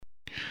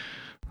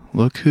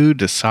look who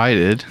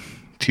decided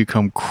to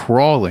come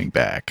crawling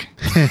back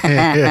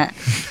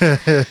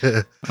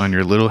on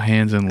your little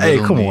hands and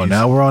little Hey, come knees. on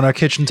now. We're on our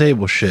kitchen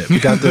table shit. We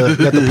got the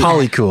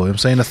polycool. You know what I'm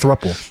saying? A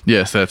thruple.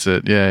 Yes, that's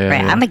it. Yeah.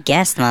 Right, I'm a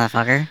guest,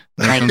 motherfucker.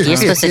 Like, you're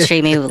supposed to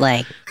treat me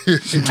like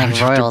Sometimes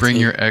you have to royalty. bring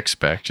your ex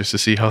back just to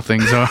see how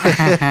things are.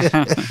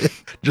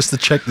 Just to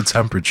check the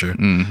temperature.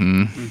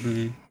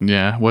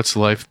 Yeah. What's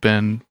life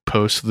been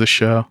post the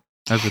show?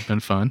 Has it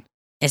been fun?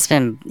 It's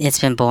been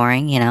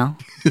boring, you know.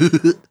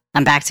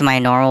 I'm back to my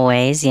normal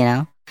ways, you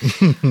know.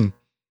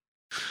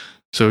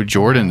 So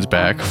Jordan's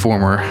back,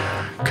 former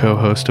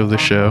co-host of the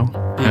show,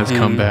 has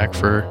come back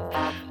for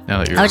now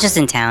that you're. I was just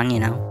in town, you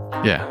know.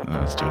 Yeah,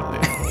 that's totally.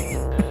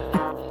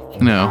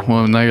 No,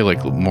 well now you're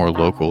like more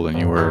local than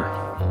you were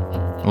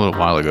a little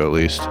while ago, at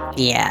least.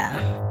 Yeah.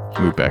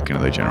 Moved back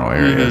into the general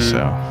area, so.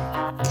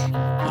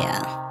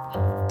 Yeah.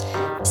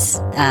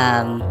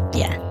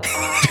 Yeah.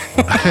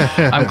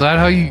 I'm glad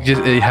how you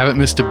haven't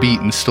missed a beat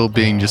and still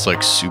being just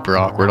like super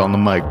awkward on the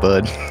mic,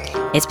 bud.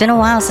 It's been a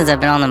while since I've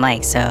been on the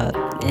mic, so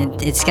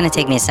it's gonna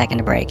take me a second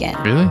to break in.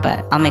 Really?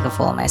 But I'll make a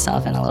fool of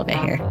myself in a little bit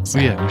here. So.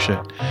 Yeah, no shit.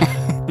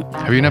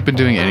 Have you not been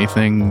doing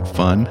anything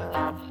fun?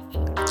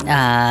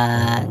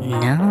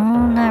 No,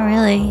 not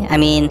really. I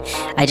mean,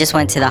 I just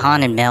went to the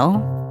Haunted Mill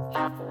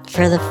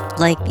for the,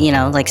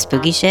 like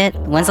spooky shit.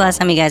 When's the last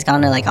time you guys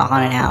gone to, like, a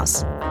haunted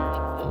house?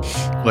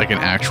 Like an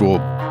actual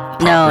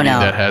No.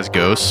 that has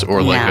ghosts,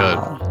 or like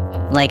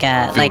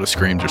a Field of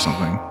Screams or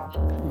something?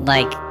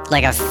 like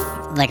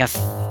a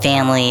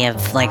family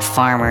of, like,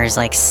 farmers,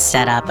 like,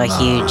 set up a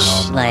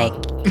huge, like...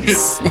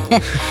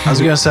 I was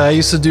gonna say I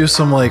used to do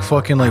some like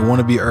fucking like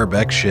wannabe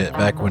urbex shit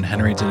back when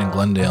Henryton and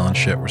Glendale and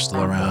shit were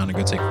still around and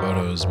go take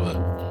photos, but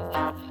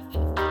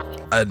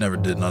I never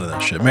did none of that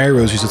shit. Mary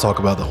Rose used to talk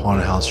about the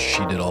haunted house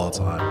she did all the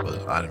time, but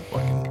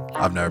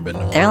I've never been to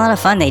one. They're a lot of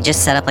fun. They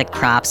just set up like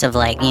props of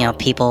like, you know,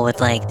 people with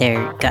like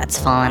their guts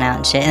falling out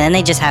and shit. And then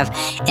they just have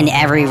in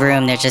every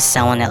room there's just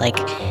someone that like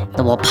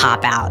that will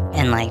pop out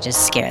and like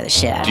just scare the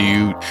shit out of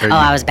me.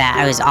 I was bad.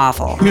 I was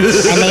awful.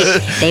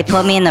 And they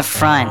put me in the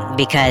front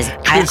because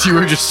you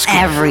were just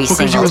every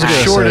single you were the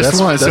time.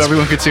 shortest one, so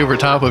everyone could see over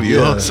top of you.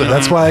 Yeah, So.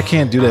 that's why I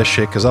can't do that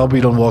shit, because I'll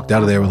be done walked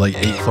out of there with like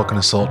 8 fucking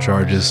assault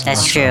charges.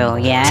 That's true.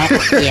 Yeah.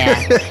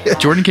 Yeah.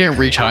 Jordan can't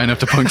reach high enough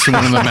to punch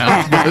someone in the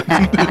mouth. But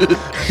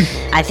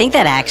I think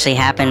that actually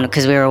happened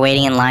because we were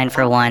waiting in line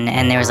for one,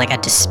 and there was like a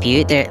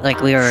dispute. There,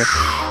 like we were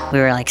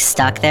like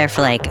stuck there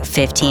for like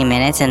 15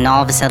 minutes, and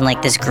all of a sudden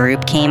like this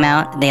group came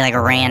out. They like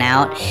ran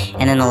out,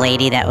 and then the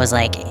lady that was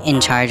like in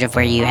charge of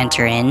where you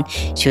enter in,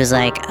 she was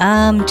like,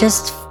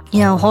 just, you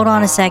know, hold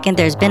on a second.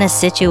 There's been a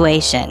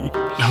situation.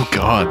 Oh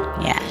God.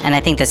 Yeah, and I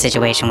think the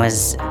situation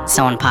was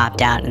someone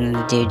popped out, and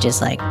the dude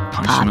just like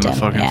Punched popped him in the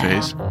fucking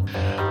face.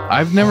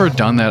 I've never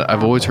done that.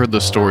 I've always heard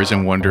the stories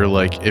and wonder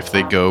like if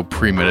they go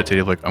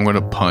premeditated, like I'm gonna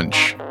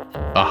punch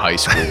a high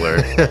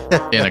schooler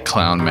in a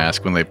clown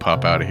mask when they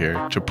pop out of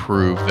here to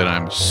prove that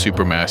I'm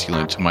super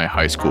masculine to my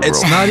high school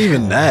It's girlfriend. not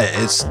even that.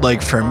 It's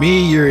like, for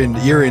me, you're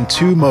in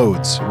 2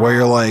 modes where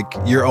you're like,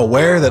 you're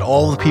aware that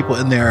all the people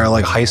in there are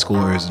like high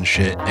schoolers and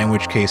shit, in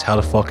which case how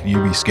the fuck can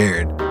you be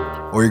scared?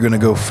 Or you're gonna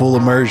go full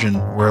immersion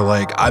where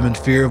like, I'm in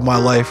fear of my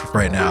life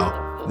right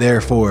now,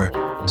 therefore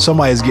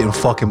somebody's getting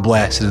fucking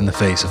blasted in the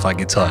face if I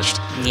get touched.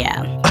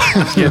 Yeah.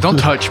 Yeah, don't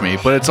touch me.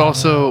 But it's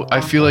also, I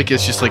feel like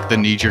it's just like the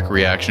knee-jerk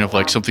reaction of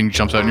like something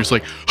jumps out and you're just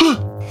like,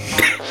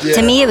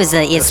 To me, it's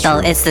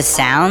the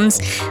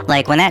sounds.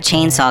 Like when that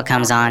chainsaw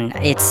comes on,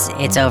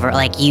 it's over.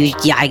 Like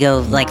I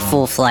go like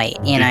full flight.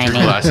 You know what I your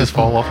mean? glasses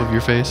fall off of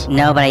your face.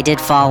 No, but I did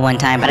fall one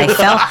time. But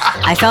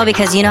I fell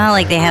because you know how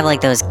like they have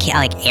like those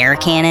like air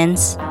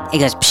cannons. It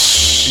goes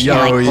psh, and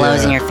like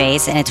blows in your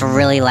face, and it's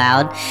really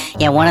loud.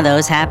 Yeah, one of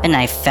those happened.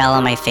 I fell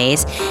on my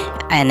face,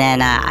 and then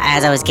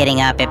as I was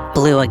getting up, it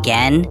blew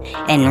again,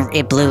 and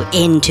it blew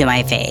into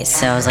my face.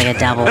 So it was like a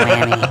double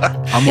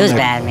whammy. It was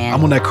bad, man.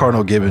 I'm on that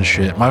Cardinal Gibbons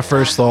shit. My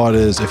first thought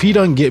is, if he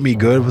doesn't get me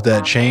good with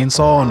that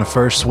chainsaw on the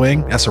first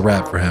swing, that's a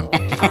wrap for him.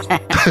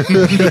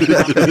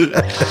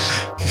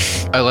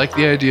 I like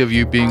the idea of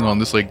you being on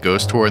this like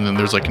ghost tour and then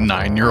there's like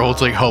 9-year-olds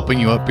like helping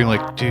you up, being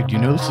like, dude, you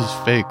know this is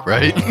fake,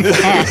 right?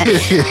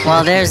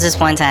 Well, there's this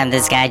one time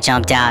this guy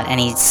jumped out and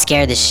he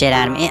scared the shit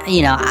out of me.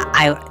 You know,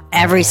 I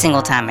every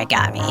single time it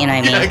got me. You know what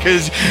I mean? Yeah,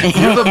 because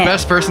you're the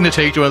best person to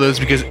take to one of those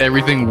because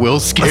everything will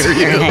scare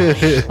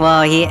you.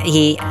 Well,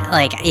 he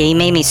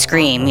made me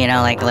scream, you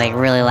know, like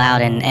really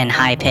loud and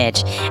high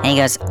pitch. And he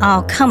goes,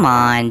 "Oh, come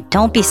on,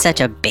 don't be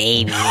such a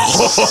baby."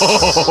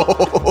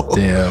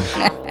 Damn.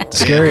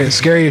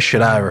 Scariest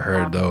shit I ever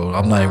heard, though.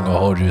 I'm not even gonna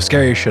hold you. The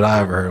scariest shit I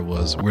ever heard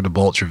was we're the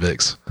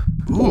Bolsheviks.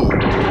 Ooh.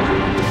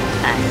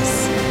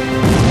 Nice.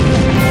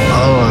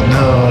 Oh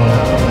no.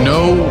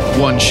 No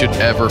one should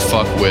ever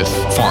fuck with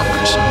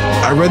farmers.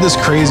 I read this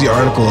crazy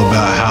article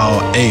about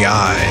how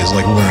AI is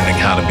like learning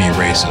how to be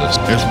racist.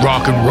 It's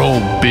rock and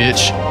roll,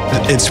 bitch.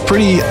 It's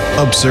pretty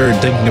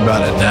absurd thinking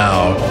about it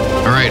now.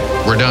 All right,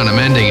 we're done.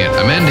 Amending it.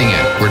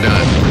 We're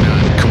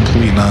done.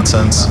 Complete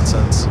nonsense.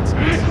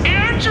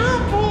 Enter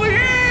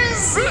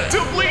police to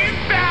bleed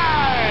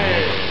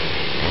bad.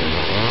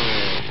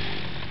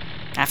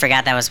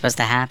 forgot that was supposed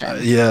to happen.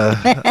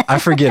 Yeah, I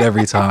forget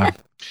every time.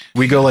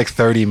 We go like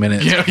 30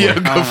 minutes. Yeah,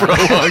 go for a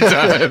long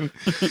time.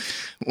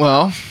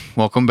 Well,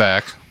 welcome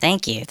back.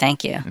 Thank you.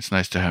 It's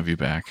nice to have you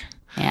back.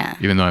 Yeah.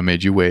 Even though I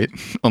made you wait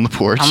on the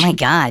porch. Oh my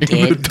God, dude.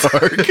 In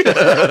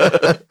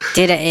the dark.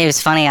 Dude, it was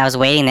funny. I was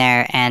waiting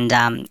there, and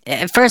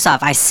first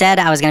off, I said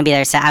I was going to be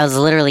there. I was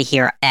literally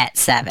here at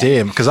 7.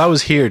 Damn, because I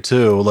was here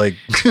too. Like,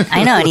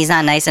 I know, and he's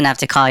not nice enough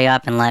to call you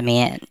up and let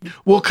me in.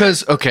 Well,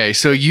 because, okay,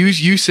 so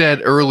you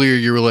said earlier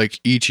you were like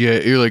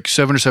ETA, you're like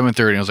 7 or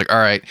 7:30, and I was like, all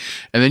right.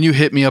 And then you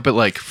hit me up at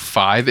like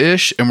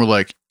 5-ish, and we're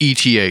like,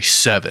 ETA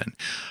 7.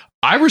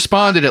 I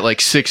responded at like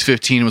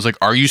 6:15 and was like,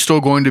 are you still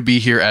going to be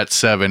here at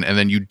 7? And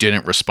then you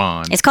didn't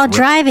respond. It's called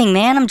driving,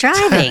 man. I'm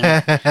driving.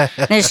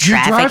 There's You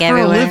traffic drive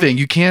everywhere. for a living.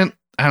 You can't,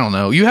 I don't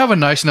know. You have a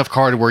nice enough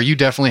car to where you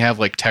definitely have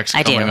like text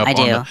I do. coming up I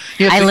do. on the,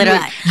 yeah, I so literally,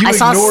 you I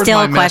saw ignored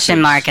still my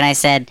question message. mark, and I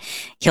said,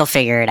 he'll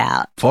figure it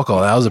out. fuck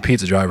all that. I was a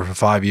pizza driver for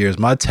 5 years.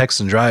 My text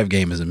and drive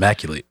game is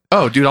immaculate.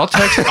 Oh, dude, I'll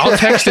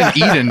text and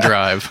eat and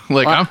drive.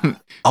 Like,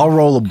 I'll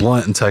roll a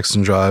blunt and text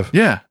and drive.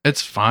 yeah,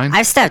 it's fine.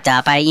 I've stepped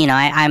up.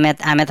 I'm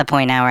at the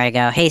point now where I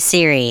go, hey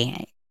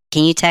Siri,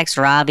 can you text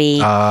Robbie? You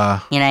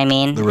know what I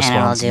mean? The And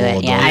I'll do it.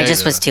 responsible Yeah, adult. I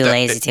just was too That-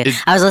 lazy to. it-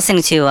 I was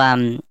listening to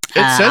It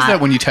says that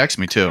when you text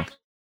me too.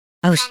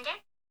 Oh shit!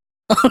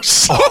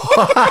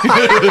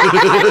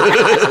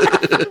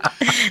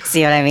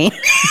 See what I mean?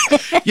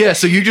 Yeah,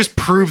 so you just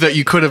proved that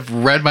you could have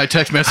read my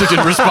text message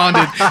and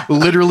responded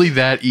literally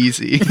that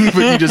easy, but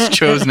you just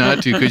chose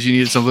not to because you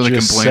needed something to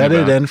Just complain set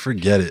about. it and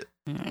forget it.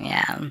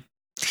 Yeah.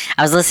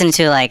 I was listening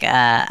to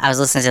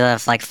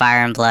the like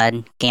Fire and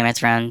Blood Game of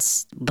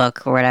Thrones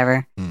book or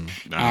whatever.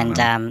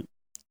 And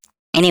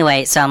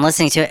anyway, so I'm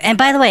listening to it. And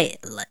by the way,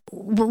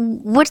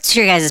 what's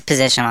your guys'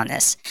 position on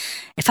this?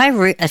 If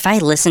I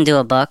listen to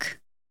a book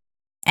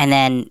and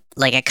then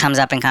like it comes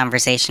up in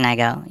conversation, I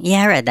go,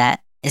 yeah, I read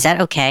that. Is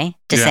that okay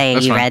to Yeah, say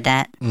that's you fine. read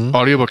that?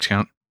 Audiobooks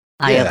count.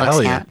 Audiobooks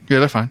hell yeah. count. Yeah,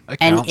 they're fine. That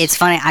And counts. it's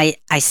funny.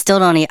 I still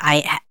don't.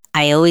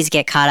 I always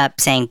get caught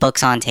up saying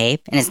books on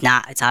tape, and it's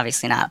not. It's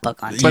obviously not a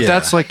book on tape. But Yeah.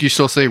 that's like you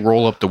still say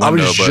roll up the I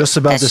window, was but just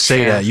about to That's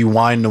say true. that. You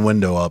wind the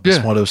window up. It's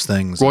Yeah. one of those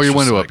things. roll It's your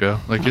just window like-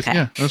 up, yeah. Like, Okay.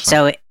 yeah, that's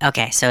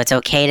fine. So it's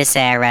okay to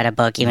say I read a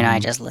book even though I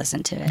just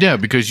listened to it. Yeah,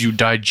 because you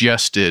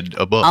digested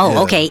a book. Oh, Yeah.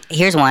 okay.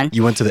 Here's one.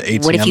 You went to the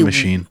What if ATM you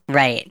machine.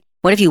 Right.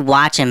 What if you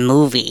watch a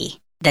movie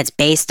that's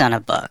based on a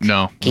book?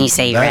 No. Can you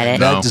say you that, read it?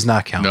 That No. does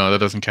not count. No, that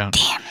doesn't count.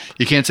 Damn.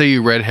 You can't say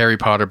you read Harry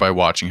Potter by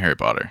watching Harry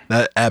Potter.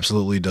 That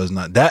absolutely does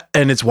not. That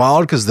and it's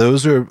wild because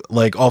those are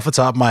like off the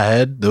top of my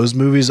head. Those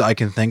movies I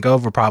can think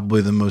of are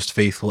probably the most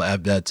faithful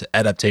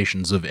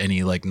adaptations of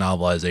any like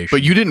novelization.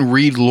 But you didn't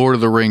read Lord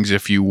of the Rings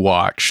if you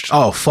watched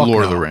oh fuck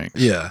Lord no. of the Rings.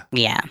 Yeah,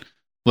 Yeah.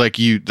 Like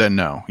you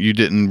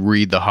didn't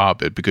read The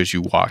Hobbit because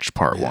you watched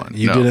part yeah. one.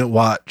 You No. didn't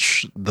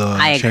watch the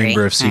I agree.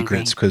 Chamber I of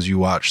Secrets agree. because you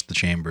watched the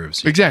Chamber of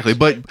Secrets. Exactly.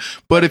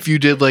 But if you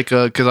did like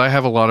because I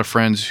have a lot of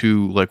friends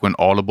who like when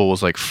Audible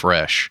was like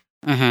fresh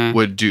Mm-hmm.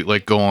 would do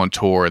like go on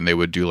tour and they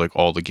would do like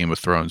all the Game of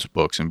Thrones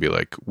books and be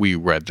like, we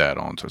read that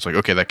on. So it's like,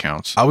 okay, that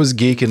counts. I was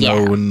geeking Yeah.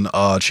 though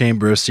when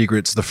Chamber of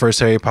Secrets, the first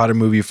Harry Potter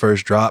movie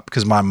first dropped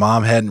because my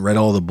mom hadn't read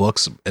all the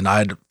books and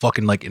I'd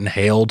fucking like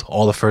inhaled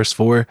all the first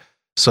 4.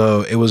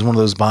 So it was one of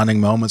those bonding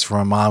moments where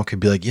my mom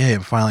could be like, yeah,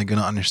 I'm finally going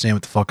to understand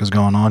what the fuck is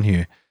going on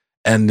here.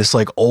 And this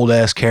like old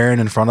ass Karen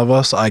in front of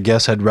us, I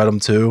guess had read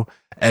them too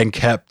and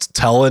kept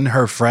telling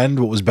her friend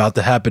what was about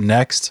to happen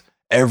next.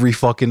 Every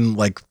fucking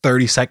like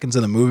 30 seconds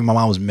in the movie, my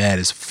mom was mad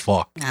as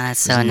fuck. Oh, that's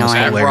so This is the most annoying.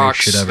 That hilarious rocks.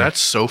 shit ever. That's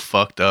so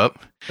fucked up.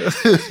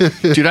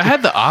 Dude, I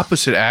had the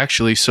opposite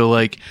actually. So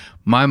like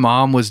my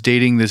mom was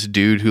dating this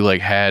dude who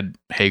like had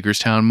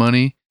Hagerstown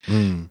money.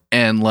 And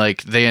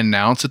like they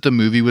announced that the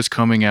movie was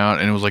coming out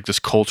and it was like this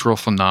cultural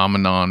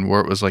phenomenon where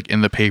it was like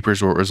in the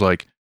papers where it was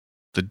like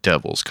the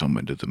devil's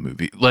coming to the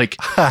movie. Like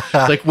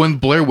when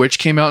Blair Witch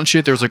came out and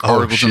shit, there was like Oh,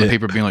 articles in the shit.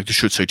 paper being like this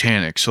shit's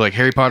satanic. So like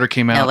Harry Potter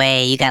came No out.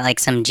 way. You got like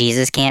some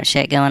Jesus camp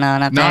shit going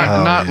on up there.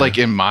 Oh, Not yeah. like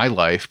in my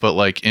life, but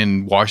like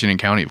in Washington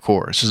County, of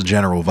course. This is a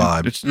general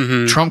vibe. It's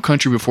Mhm. Trump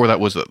country before that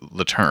was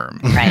the term,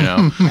 Right. you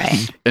know?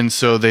 Right. And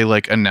so they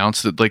like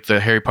announced that like the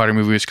Harry Potter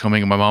movie was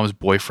coming and my mom's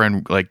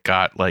boyfriend like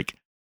got like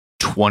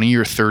 20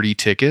 or 30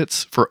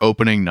 tickets for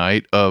opening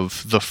night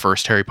of the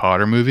first Harry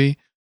Potter movie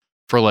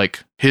for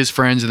like his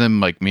friends and then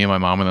like me and my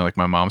mom and then like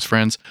my mom's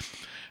friends.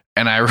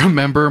 And I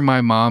remember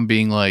my mom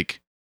being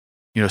like,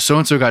 you know,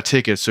 so-and-so got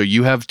tickets, so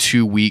you have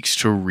 2 weeks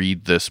to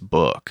read this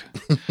book.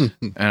 And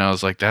I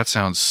was like, that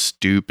sounds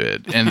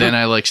stupid. And then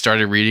I like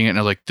started reading it and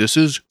I was like, this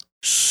is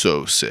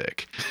so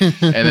sick. And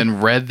then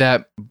read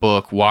that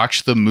book,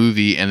 watched the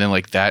movie, and then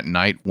like that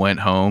night went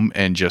home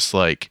and just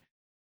like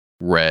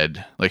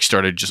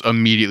started just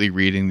immediately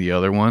reading the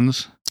other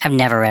ones. I've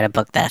never read a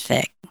book that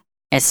thick.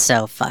 It's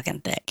so fucking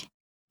thick.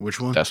 Which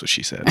one? That's what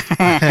she said.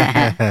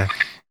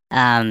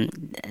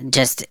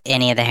 Just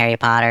any of the Harry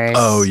Potters.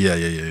 Oh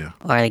yeah.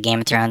 Or the Game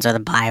of Thrones or the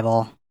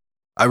Bible.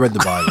 I read the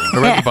Bible. I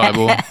read the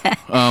Bible.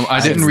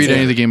 I didn't read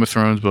any of the Game of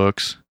Thrones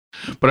books,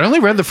 but I only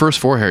read the first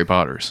 4 Harry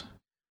Potters.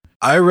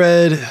 I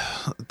read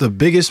the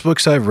biggest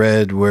books I've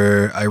read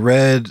were I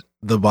read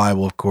the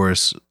Bible, of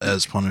course,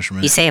 as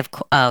punishment. You say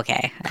oh,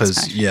 okay.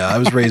 Because I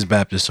was raised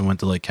Baptist and went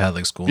to like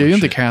Catholic school. Yeah, you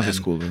and went to shit. Catholic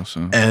school though.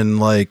 So. And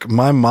like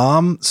my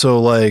mom, so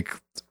like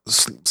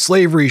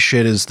slavery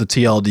shit is the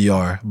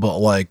TLDR, but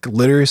like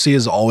literacy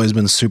has always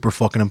been super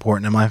fucking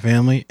important in my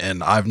family,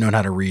 and I've known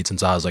how to read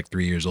since I was like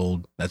 3 years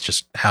old. That's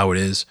just how it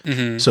is.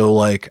 Mm-hmm. So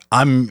like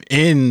I'm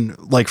in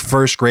like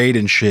first grade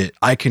and shit.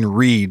 I can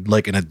read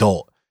like an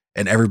adult.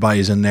 And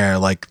everybody's in there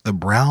like the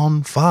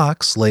brown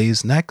fox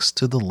lays next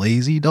to the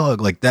lazy dog,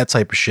 like that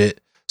type of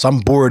shit. So I'm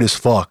bored as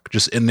fuck,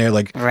 just in there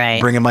like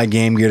bringing my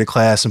Game Gear to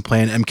class and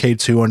playing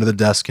MK2 under the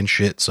desk and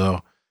shit.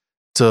 So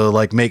to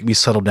like make me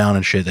settle down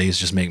and shit, they used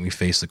to just make me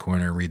face the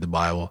corner and read the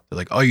Bible. They're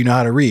like, "Oh, you know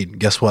how to read?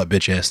 Guess what,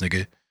 bitch ass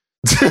nigga."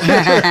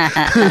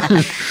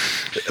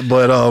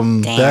 But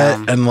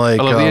that and like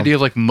I love the idea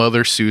of like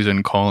Mother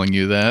Susan calling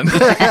you that.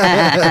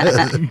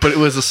 But it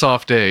was a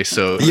soft day,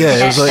 so yeah,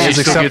 it was like it's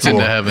she still acceptable. gets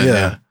into heaven.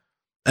 Yeah.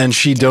 And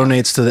she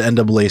donates to the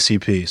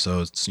NAACP,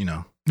 so it's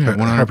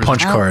her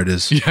punch card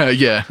is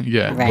Yeah.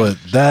 Right. But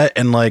that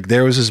and like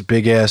there was this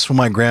big ass. Well,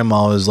 my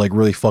grandma was like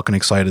really fucking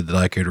excited that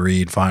I could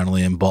read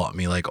finally, and bought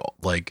me like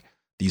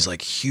these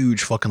like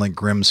huge fucking like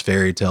Grimm's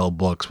fairy tale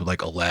books with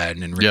like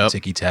Aladdin and Ricky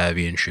Tikki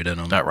Tavi and shit in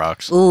them. That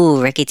rocks.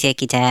 Ooh, Ricky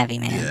Tikki Tavi,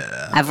 man.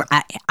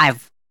 Yeah.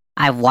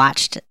 I've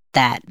watched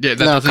that. Yeah, that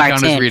little doesn't count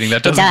as cartoon. reading. That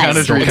It doesn't count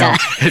as does. reading.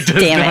 It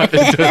does Damn not.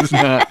 it. It does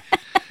not.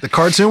 The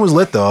cartoon was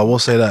lit though. I will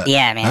say that.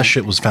 Yeah, man. That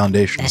shit was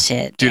foundational. That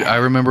shit, Dude, yeah. I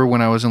remember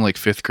when I was in like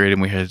 5th grade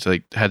and we had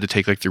to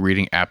take like the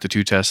reading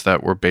aptitude tests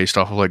that were based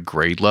off of like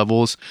grade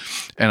levels,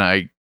 and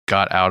I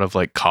got out of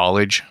like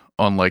college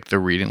on like the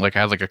reading. Like I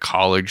had like a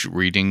college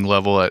reading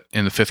level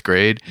in the 5th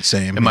grade.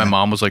 Same. And my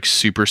mom was like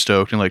super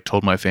stoked and like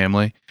told my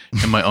family.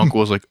 And my uncle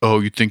was like, "Oh,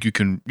 you think you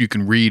can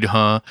read,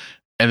 huh?"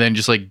 And then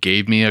just like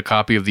gave me a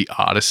copy of the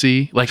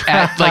Odyssey, like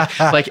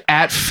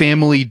at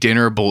family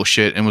dinner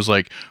bullshit, and was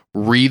like,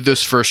 "Read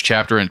this first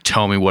chapter and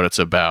tell me what it's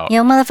about."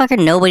 Yo, motherfucker,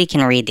 nobody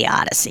can read the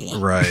Odyssey.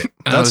 Right.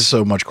 That's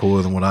so much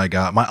cooler than what I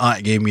got. My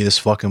aunt gave me this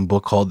fucking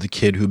book called The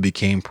Kid Who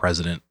Became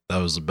President. That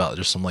was about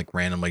just some like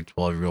random like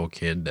 12-year-old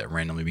kid that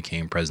randomly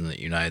became president of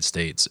the United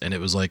States. And it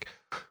was like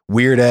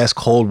weird ass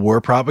Cold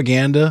War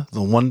propaganda.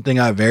 The one thing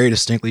I very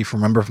distinctly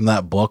remember from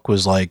that book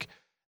was like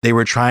they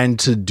were trying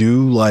to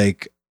do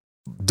like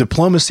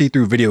diplomacy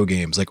through video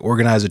games, like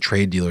organize a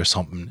trade deal or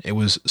something. It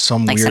was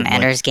some like weird some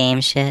Ender's Game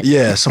shit.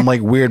 Yeah, some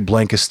like weird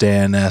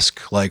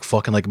Blankistan-esque, like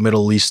fucking like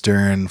Middle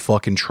Eastern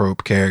fucking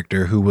trope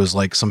character who was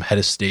like some head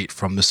of state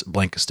from this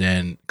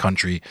Blankistan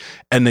country.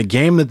 And the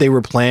game that they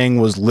were playing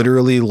was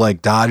literally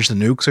like dodge the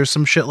nukes or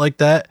some shit like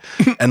that.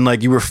 And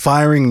like you were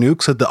firing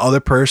nukes at the other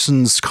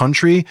person's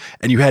country,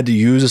 and you had to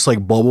use this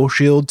like bubble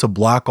shield to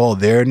block all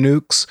their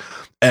nukes.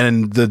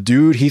 And the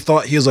dude, he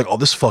thought, he was like, "Oh,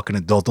 this fucking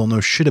adult don't know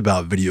shit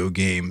about video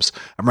games.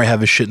 I might have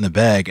his shit in the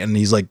bag." And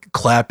he's like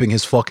clapping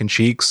his fucking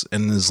cheeks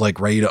and is like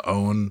ready to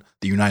own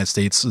the United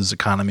States'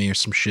 economy or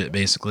some shit,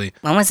 basically.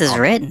 When was this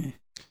written?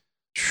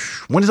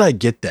 When did I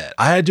get that?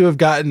 I had to have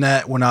gotten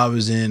that when I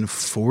was in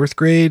 4th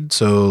grade.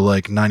 So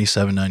like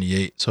 97,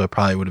 98. So it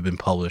probably would have been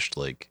published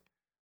like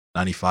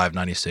 95,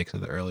 96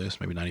 at the earliest,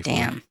 maybe 94.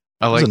 Damn.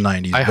 I It was like. a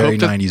 90s, I very hope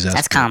that- 90s.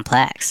 That's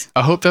complex.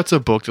 I hope that's a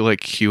book that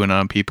like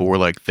QAnon people were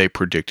like they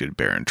predicted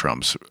Barron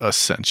Trump's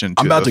ascension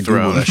to I'm about the to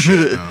throne. Google that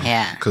shit.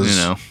 Yeah. Because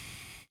You know,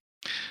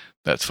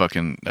 that's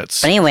fucking.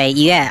 That's But anyway,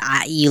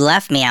 you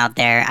left me out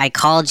there. I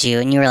called you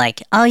and you were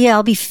like, "Oh yeah,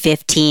 I'll be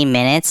 15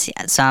 minutes."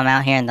 So I'm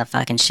out here in the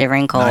fucking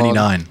shivering cold.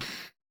 99.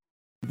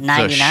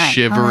 99. the Oh,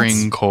 shivering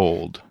that's-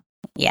 cold.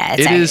 Yeah,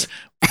 It is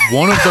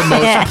one of the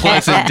most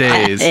pleasant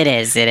days. It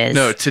is.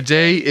 No,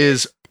 today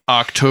is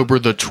October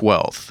the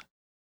 12th.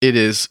 It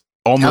is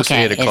almost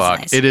Okay, 8 it's o'clock.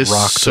 nice. It is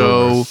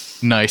Rocktober.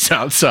 so nice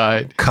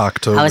outside.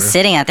 Cocktober. I was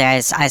sitting out there. I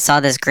saw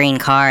this green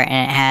car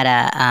and it had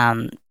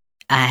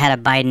I had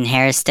a Biden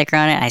Harris sticker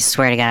on it. I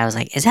swear to God, I was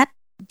like, does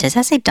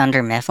that say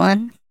Dunder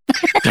Mifflin?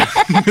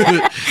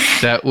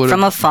 That would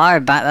From afar,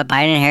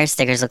 Biden Harris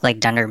stickers look like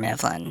Dunder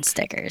Mifflin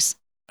stickers.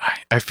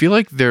 I feel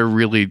like there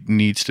really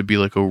needs to be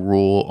like a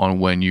rule on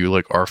when you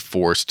like are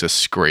forced to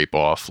scrape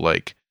off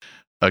like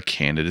a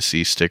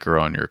candidacy sticker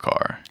on your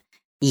car.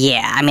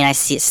 Yeah, I mean,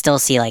 still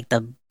see like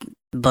the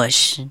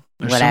Bush,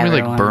 There's whatever. so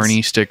many like ones.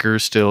 Bernie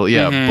stickers still.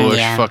 Yeah, Mhm, Bush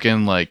yeah.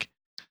 fucking like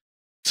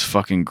it's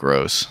fucking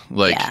gross.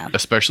 Like Yeah.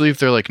 especially if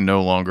they're like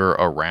no longer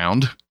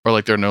around or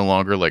like they're no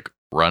longer like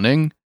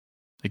running.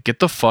 Like get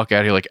the fuck out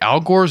of here. Like Al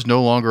Gore's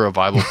no longer a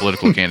viable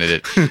political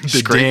candidate.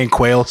 the Dan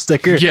Quayle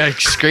sticker. Yeah,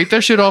 scrape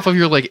that shit off of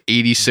your like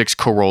 86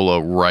 Corolla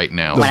right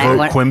now. The When I- Vote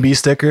when- Quimby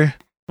sticker.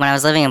 When I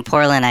was living in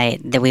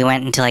Portland, we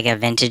went into like a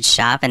vintage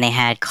shop and they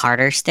had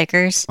Carter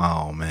stickers,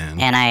 Oh man.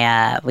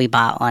 and we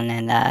bought one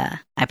and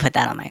I put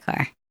that on my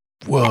car.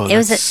 Whoa, it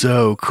was that's a-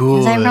 so It cool.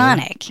 was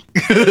ironic.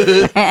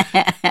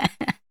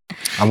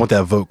 I want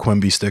that Vote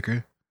Quimby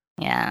sticker.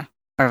 Yeah.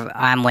 Or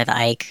I'm with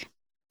Ike.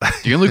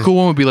 The only cool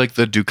one would be like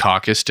the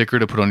Dukakis sticker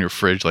to put on your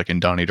fridge, like in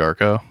Donnie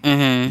Darko.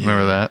 Mm-hmm.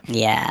 Remember that?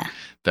 Yeah.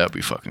 That would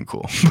be fucking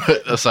cool.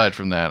 But aside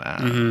from that, I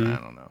Mhm.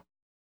 don't know.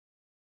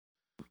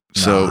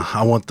 So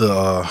I want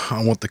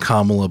the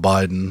Kamala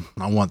Biden.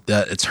 I want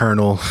that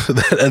eternal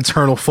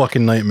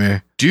fucking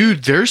nightmare.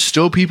 dude, there's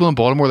still people in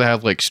Baltimore that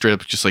have like straight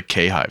up just like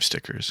K-Hive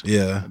stickers.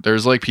 Yeah.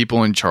 There's like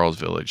people in Charles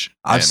Village.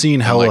 I've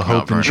seen hella like,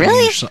 hope and Mount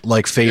change, Really?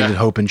 like faded Yeah.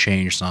 hope and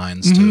change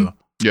signs Mhm. too.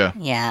 Yeah,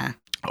 Yeah.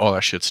 all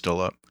that shit's still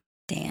up.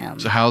 Damn.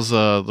 So how's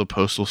the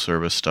postal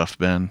service stuff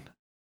been?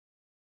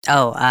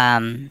 Oh,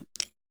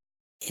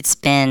 it's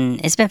been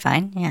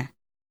fine. Yeah.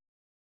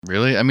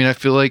 Really? I mean, I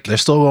feel like They're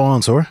still going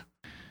on tour.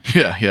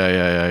 yeah.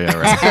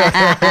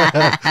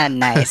 Right.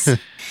 Nice.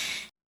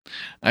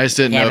 I just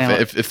didn't Yeah, know I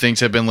mean, if things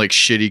have been like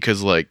shitty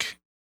because like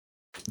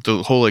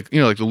the whole like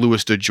like the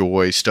Louis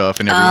DeJoy stuff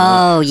and everything.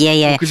 Oh,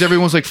 yeah. Because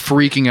everyone's like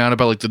freaking out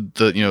about like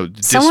the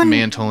Someone-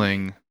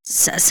 dismantling.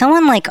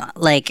 Someone like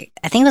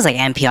I think it was like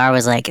NPR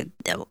was like,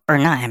 or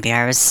not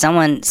NPR, it was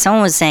someone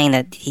was saying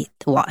that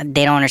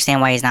they don't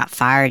understand why he's not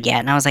fired yet,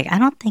 and I was like, I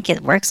don't think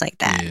it works like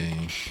that. Yeah.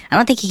 I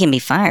don't think he can be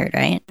fired,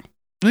 right?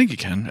 I think you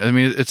can. I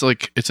mean, it's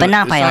like it's But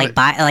not it's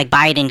by like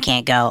Biden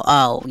can't go,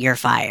 oh, you're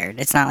fired.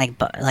 It's not like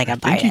like a I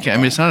think Biden. you can. I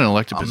mean, it's not an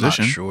elected I'm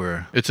position. not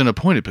sure. It's an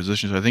appointed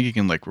position, so I think you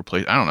can like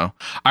replace. I don't know.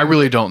 I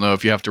really don't know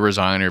if you have to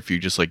resign or if you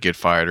just like get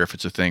fired or if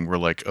it's a thing where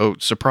like, oh,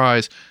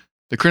 surprise,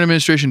 the current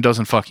administration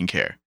doesn't fucking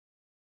care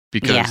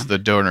because Yeah. the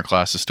donor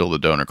class is still the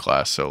donor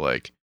class. So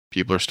like,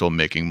 people are still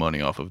making money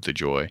off of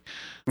DeJoy,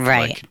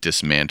 right. like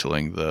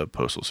dismantling the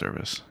postal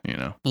service. You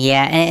know,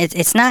 Yeah, and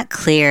it's not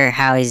clear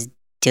how he's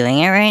doing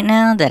it right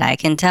now that I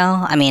can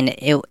tell. I mean,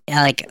 it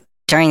like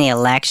during the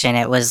election,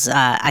 it was.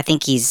 I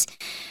think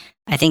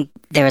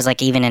there was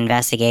like even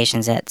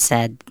investigations that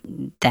said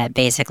that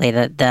basically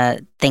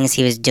the things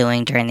he was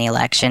doing during the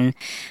election,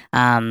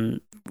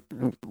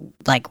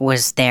 like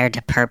was there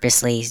to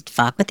purposely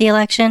fuck with the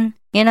election.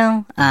 You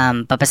know,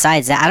 but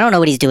besides that, I don't know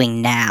what he's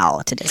doing now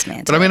to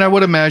dismantle. but I mean, I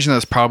would imagine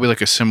that's probably like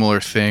a similar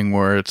thing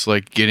where it's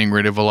like getting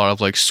rid of a lot of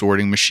like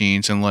sorting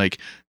machines and like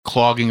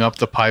clogging up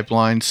the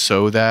pipeline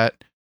so that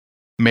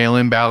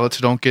mail-in ballots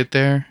don't get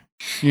there.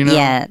 You know,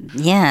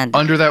 yeah.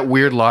 under that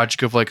weird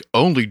logic of like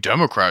only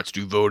Democrats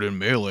do vote in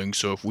mailing,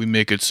 so if we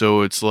make it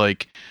so it's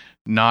like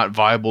not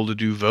viable to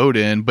do vote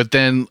in, but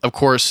then of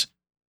course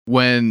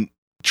when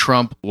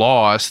Trump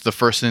lost, the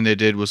first thing they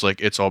did was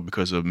like it's all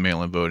because of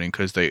mail-in voting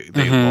because they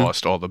Mhm.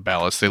 lost all the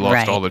ballots, they lost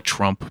Right. all the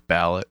Trump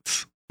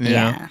ballots. You know?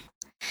 Yeah.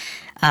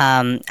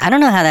 I don't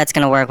know how that's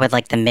going to work with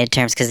like the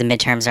midterms because the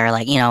midterms are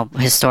like,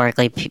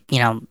 historically,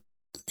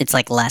 it's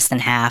like less than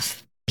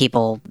half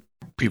people.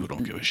 People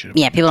don't give a shit.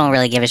 Yeah, people don't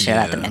really give a shit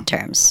about the Yeah.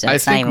 midterms. So I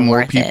it's not think even more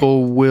worth it.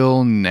 people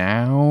will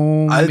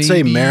now. I'd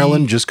say maybe.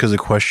 Maryland just because of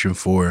question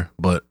 4,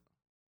 but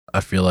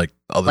I feel like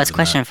other What's than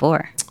question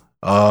 4?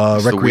 that,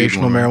 It's the weed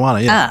recreational one, right?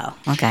 marijuana. Yeah.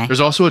 Oh, okay. There's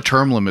also a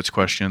term limits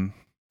question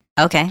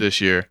Okay. this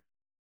year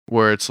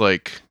where it's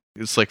like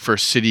for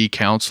city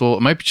council.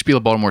 It might just be a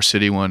Baltimore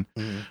City one,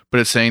 but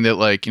it's saying that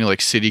like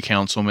like city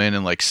councilmen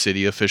and like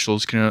city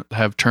officials can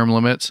have term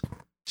limits,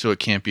 so it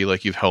can't be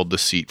like you've held the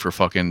seat for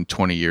fucking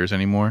 20 years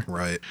anymore.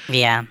 Right.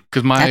 Yeah.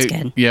 Because That's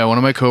good. one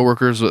of my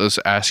coworkers was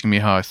asking me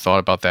how I thought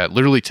about that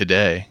literally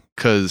today,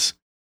 because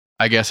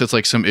I guess it's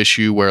like some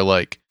issue where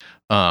like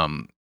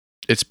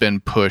it's been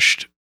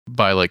pushed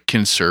by like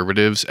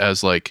conservatives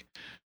as like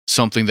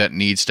something that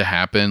needs to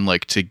happen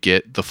like to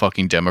get the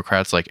fucking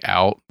Democrats like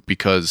out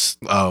because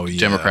Oh yeah.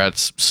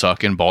 Democrats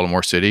suck in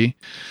Baltimore City.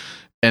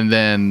 And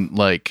then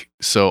like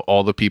so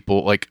all the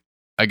people like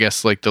I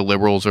guess like the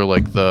liberals or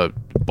like the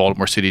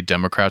Baltimore City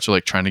Democrats are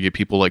like trying to get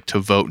people like to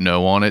vote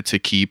no on it to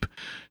keep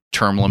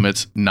term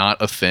limits not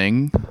a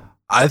thing.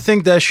 I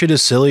think that shit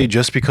is silly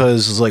just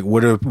because it's like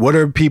what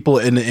are people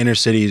in the inner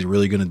cities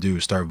really gonna do?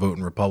 Start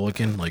voting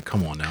Republican? Like,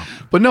 come on now.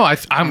 But no, I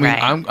mean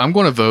Right. I'm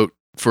going to vote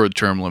for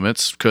term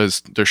limits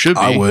because there should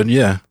be. I would,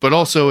 yeah. But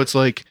also it's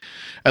like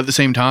at the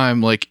same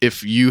time, like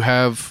if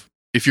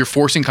you're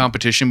forcing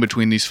competition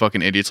between these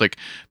fucking idiots, like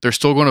they're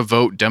still going to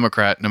vote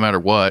Democrat no matter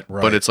what.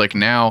 Right. But it's like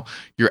now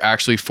you're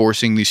actually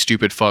forcing these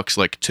stupid fucks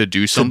like to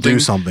do To something do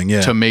something,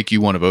 yeah. to make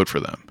you want to vote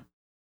for them.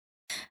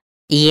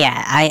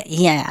 Yeah,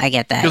 I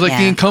get that. Because like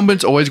yeah. the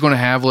incumbent's always going to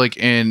have like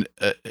an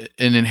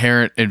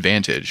inherent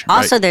advantage.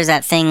 Also, right? there's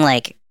that thing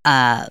like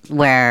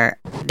where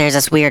there's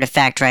this weird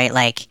effect, right?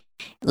 Like,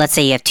 let's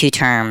say you have 2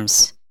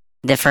 terms.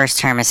 The first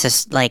term is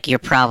just like you're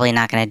probably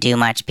not going to do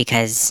much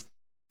because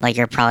like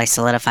you're probably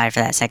solidified for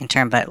that second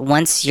term. But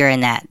once you're in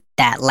that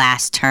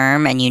last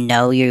term and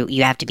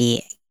you have to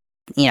be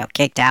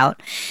kicked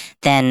out,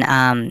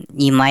 then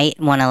you might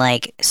want to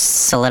like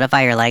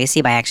solidify your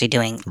legacy by actually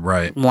doing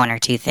right. 1 or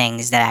 2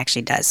 things that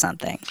actually does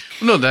something.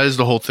 No, that is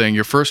the whole thing.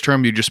 Your first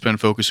term, you just spend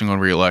focusing on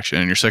re-election,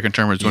 and your second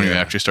term is when you Yeah.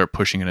 actually start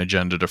pushing an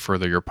agenda to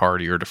further your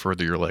party or to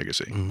further your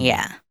legacy. Mhm.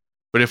 Yeah.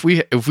 But if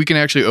we can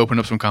actually open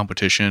up some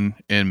competition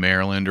in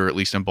Maryland or at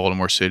least in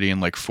Baltimore City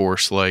and like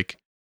force like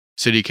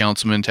city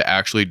councilmen to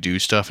actually do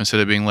stuff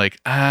instead of being like,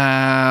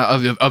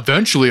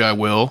 eventually I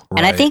will.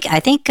 And I Right. think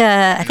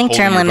holding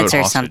term your limits vote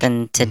are hostage.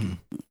 something to Mhm.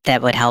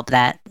 that would help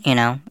that.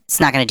 It's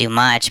not going to do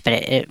much,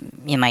 but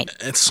you might.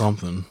 It's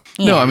something.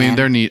 No, yeah, I mean man.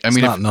 they're neat. I It's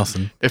mean, not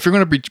nothing. if you're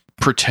going to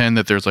pretend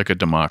that there's like a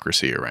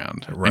democracy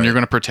around, Right. and you're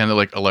going to pretend that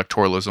like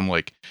electoralism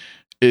like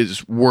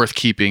is worth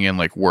keeping and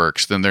like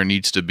works, then there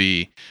needs to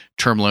be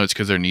term limits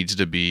because there needs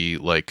to be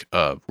like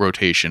a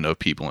rotation of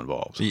people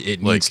involved.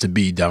 It needs to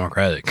be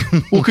democratic.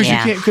 Well, because you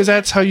can't, because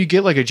that's how you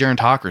get like a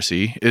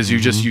gerontocracy is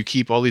you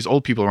keep all these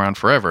old people around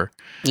forever.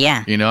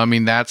 Yeah. You know, I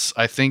mean, I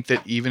think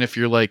that even if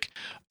you're like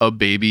a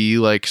baby,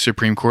 like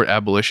Supreme Court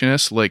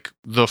abolitionist, like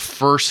the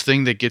first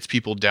thing that gets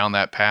people down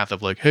that path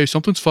of like, hey,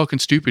 something's fucking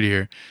stupid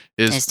here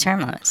is term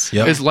limits.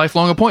 Yep. Is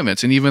lifelong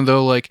appointments. And even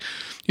though like,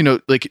 you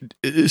know, like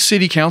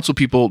city council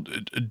people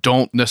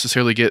don't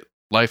necessarily get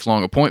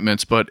lifelong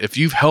appointments, but if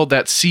you've held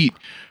that seat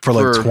for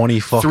like 20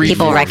 fucking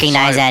people years.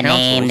 recognize that councils,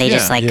 name, they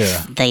just like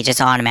they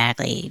just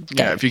automatically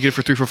go. Yeah, if you get it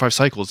for 3, 4, 5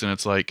 cycles, then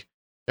it's like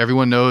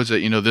everyone knows that,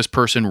 you know, this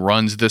person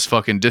runs this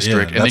fucking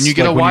district, and then you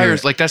get like a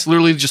wires, like that's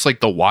literally just like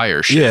the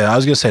wire shit. Yeah, I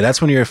was gonna say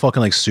that's when you're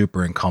fucking like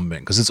super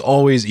incumbent, because it's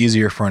always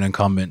easier for an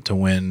incumbent to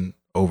win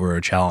over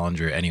a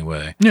challenger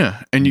anyway.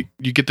 Yeah, and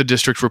you get the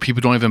districts where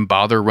people don't even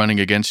bother running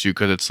against you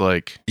because it's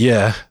like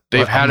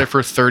they've had it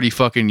for 30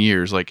 fucking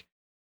years. Like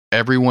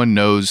everyone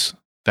knows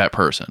that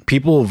person.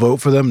 People vote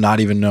for them, not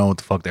even know what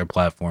the fuck their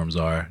platforms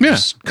are. Yeah,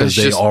 because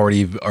they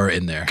already are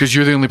in there. Because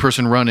you're the only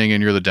person running,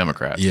 and you're the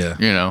Democrat. Yeah,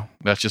 you know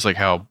that's just like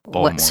how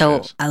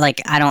Baltimore is.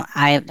 Like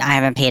I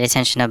haven't paid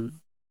attention to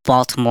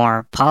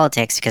Baltimore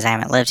politics because I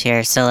haven't lived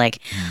here. So like,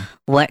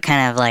 what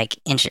kind of like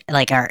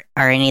are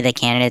any of the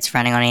candidates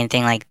running on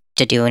anything like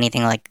to do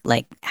anything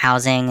like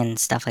housing and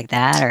stuff like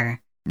that,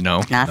 or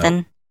no,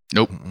 nothing?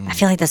 Nope. I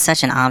feel like that's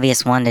such an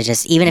obvious one to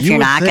just, even if you're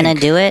not going to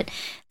do it,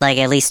 like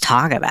at least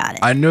talk about it.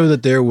 I know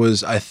that there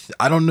was, I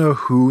don't know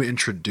who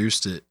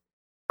introduced it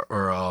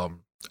or,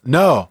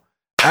 no,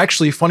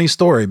 actually funny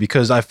story,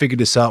 because I figured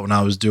this out when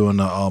I was doing,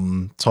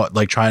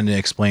 like trying to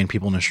explain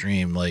people in the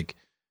stream, like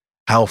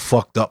how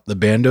fucked up the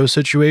Bando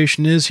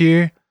situation is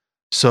here.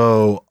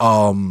 So,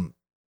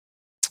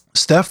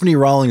 Stephanie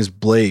Rawlings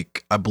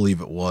Blake, I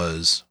believe it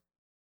was,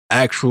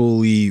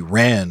 actually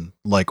ran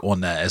like on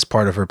that as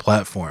part of her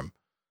platform.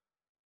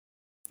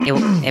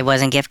 It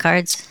wasn't gift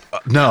cards?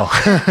 No.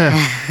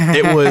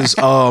 It was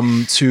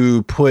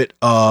to put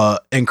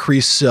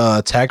increase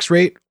tax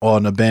rate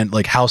on a band,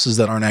 like houses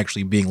that aren't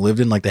actually being lived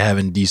in, like they have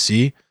in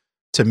DC,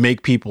 to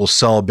make people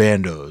sell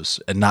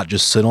bandos and not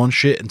just sit on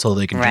shit until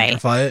they can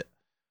gentrify it.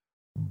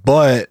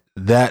 But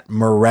that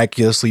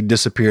miraculously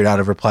disappeared out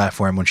of her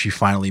platform when she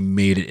finally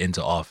made it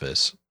into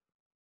office.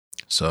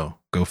 So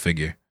go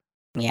figure.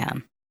 Yeah.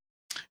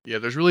 Yeah,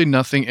 there's really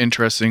nothing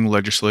interesting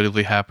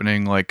legislatively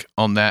happening like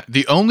on that.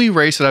 The only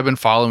race that I've been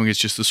following is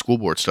just the school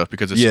board stuff,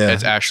 because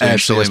it's Ashley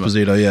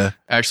Esposito, yeah.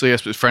 Ashley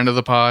friend of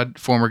the pod,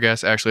 former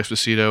guest Ashley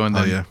Esposito, and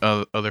then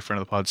other friend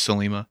of the pod,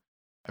 Salima.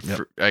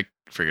 I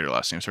forget her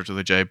last name, starts with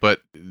a J,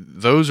 but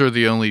those are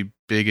the only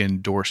big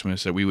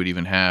endorsements that we would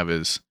even have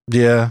is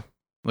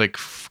like,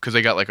 because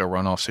they got like a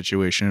runoff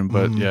situation.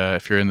 But yeah,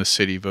 if you're in the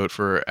city, vote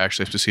for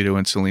Ashley Esposito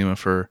and Salima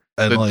for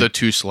the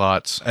 2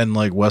 slots. And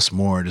like Wes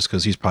Moore, just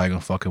because he's probably going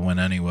to fucking win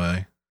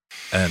anyway.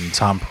 And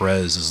Tom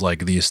Perez is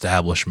like the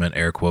establishment,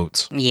 air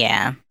quotes.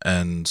 Yeah.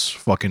 And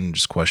fucking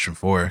just question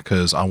 4,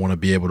 because I want to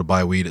be able to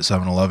buy weed at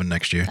 7-Eleven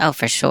next year. Oh,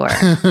 for sure.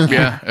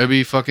 Yeah, it'd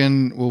be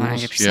fucking,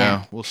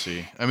 we'll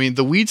see. I mean,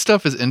 the weed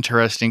stuff is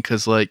interesting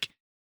because like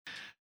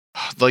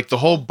the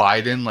whole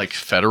Biden like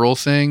federal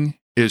thing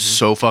is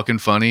so fucking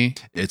funny.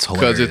 It's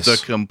hilarious. Because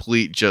it's a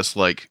complete just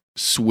like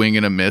swing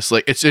and a miss.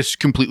 Like it's just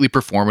completely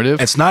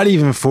performative. It's not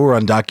even for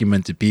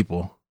undocumented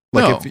people.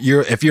 Like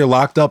if you're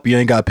locked up, you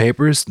ain't got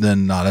papers,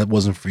 then that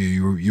wasn't for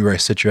you. You were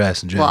sit your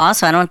ass in jail. Well,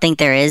 also, I don't think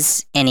there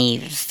is any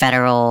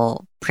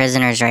federal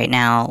prisoners right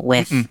now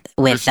with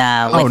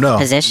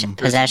possession.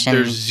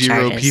 There's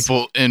 0 charges.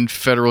 people in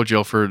federal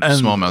jail for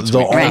small amounts of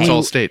weed. It's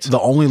all states. The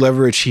only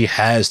leverage he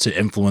has to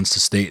influence the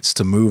states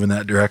to move in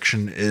that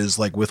direction is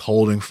like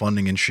withholding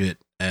funding and shit.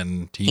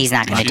 And he's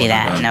not going to do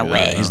that. No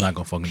way. He's not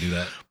going to fucking do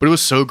that. But it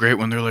was so great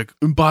when they're like,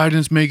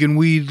 Biden's making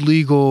weed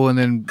legal. And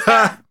then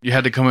you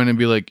had to come in and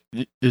be like,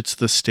 it's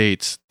the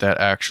states that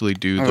actually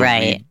do the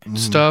weed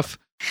stuff.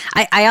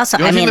 I also,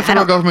 the only thing the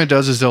federal government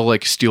does is they'll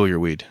like steal your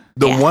weed.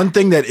 The one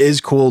thing that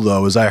is cool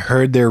though is I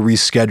heard they're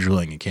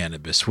rescheduling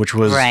cannabis, which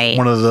was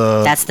one of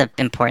the that's the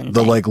important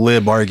thing. Like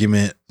lib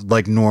argument,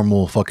 like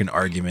normal fucking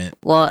argument.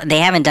 Well, they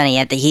haven't done it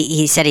yet.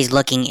 He said he's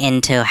looking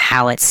into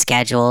how it's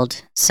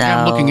scheduled. So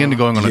I'm looking into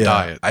going on a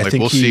diet. I like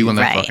think we'll see when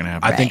that fucking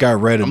happens. I think I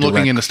read. I'm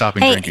looking into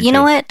stopping drinking. You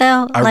know what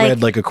though? I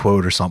read like a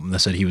quote or something that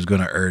said he was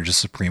going to urge the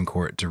Supreme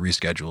Court to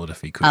reschedule it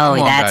if he could. Oh,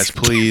 come on, guys,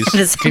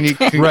 please. Can you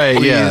right?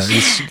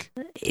 Please? Yeah.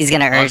 He's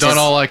gonna urge. I've done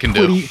all I can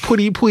do.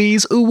 Putty,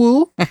 please,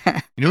 ooh.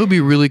 You know, it'd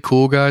be really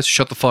cool, guys.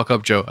 Shut the fuck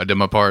up, Joe. I did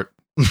my part.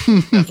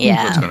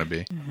 Yeah, it's gonna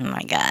be. Oh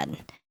my god,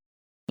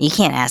 you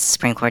can't ask the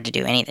Supreme Court to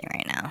do anything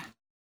right now.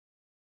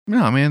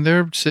 No, man,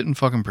 they're sitting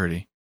fucking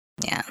pretty.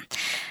 Yeah,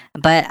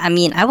 but I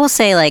mean, I will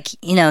say, like,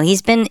 you know,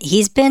 he's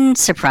been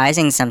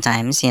surprising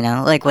sometimes. You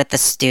know, like with the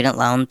student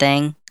loan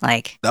thing.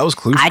 Like that was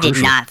crucial. I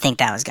did not think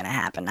that was gonna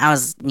happen. I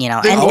was, you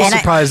know, I was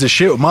surprised as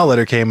shit when my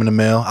letter came in the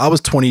mail. I was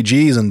 20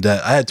 G's in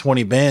debt. I had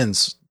 20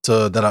 bands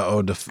that I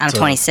owed. I'm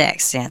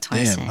 26. Yeah,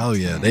 26. Damn. Oh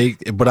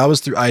yeah. But I was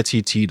through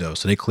ITT though,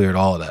 so they cleared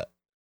all of that.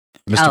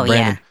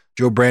 Mr.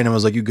 Joe Brandon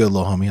was like, "You good,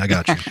 little homie? I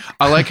got you."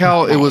 I like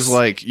how it was Nice.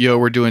 like, yo,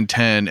 we're doing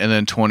 10 and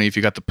then 20 if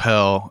you got the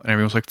Pell. And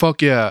everyone was like,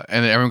 fuck yeah.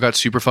 And then everyone got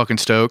super fucking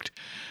stoked.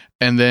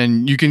 And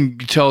then you can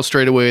tell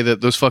straight away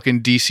that those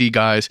fucking DC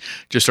guys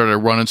just started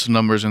running some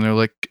numbers and they're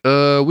like,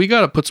 we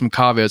got to put some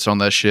caveats on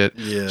that shit.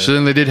 Yeah. So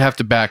then they did have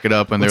to back it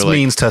up and Let's they're like,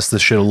 means test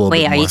this shit a little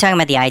Wait, bit are more. you talking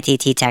about the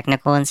ITT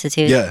Technical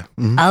Institute? Yeah.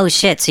 Mhm. Oh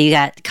shit! So you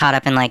got caught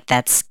up in like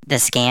that's the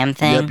scam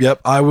thing. Yep.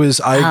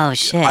 Oh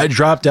shit! I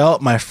dropped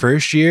out my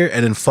first year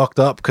and then fucked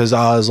up because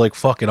I was like,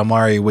 fuck it, I'm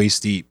already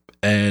waist deep,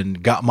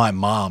 and got my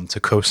mom to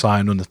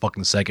co-sign on the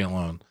fucking second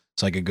loan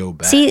so I could go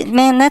back. See,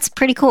 man, that's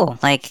pretty cool.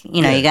 Like,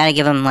 you know, Yeah. you got to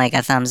give them like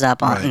a thumbs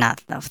up on, Right.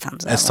 not a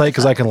thumbs up. It's tight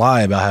because I can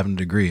lie about having a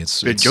degree.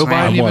 did Joe Right.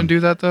 Biden I'm even one. do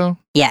that though?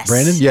 Yes,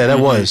 Brandon? Yeah, that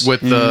Mhm. was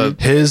With the,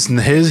 his.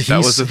 That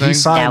was the thing? He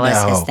signed That was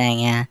that his hoe. thing.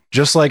 Yeah.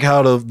 Just like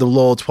how the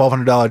little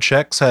 $1,200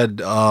 checks had,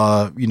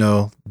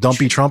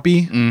 Dumpy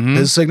Trumpy, Mhm.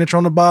 his signature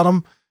on the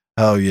bottom.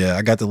 Oh yeah,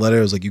 I got the letter.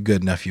 It was like, "You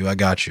good, nephew? I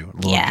got you."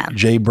 Little Yeah.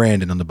 J.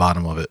 Brandon on the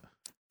bottom of it.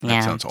 that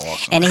Yeah. sounds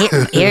awesome. And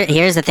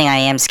here's the thing I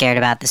am scared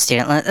about the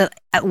student loan.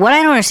 What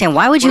I don't understand,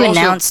 why would you But also-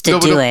 announce to no,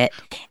 but do no- it?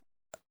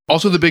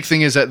 Also, the big thing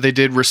is that they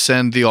did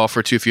rescind the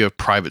offer too if you have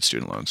private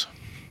student loans.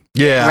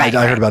 Yeah, Right, I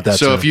right. heard about that.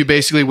 So too. if you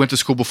basically went to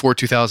school before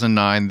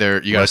 2009,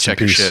 there you got to Rest in check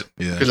your peace. shit.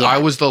 Yeah. Because Yeah. I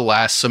was the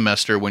last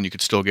semester when you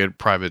could still get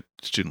private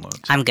student loans.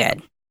 I'm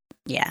good.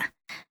 Yeah.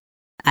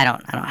 I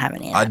don't have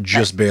any. Of I that,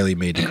 just barely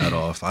made the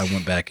cutoff. I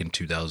went back in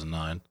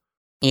 2009.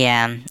 but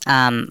yeah.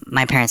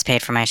 My parents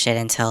paid for my shit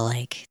until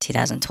like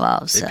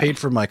 2012. They So. paid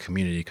for my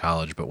community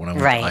college, but when I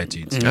went Right. to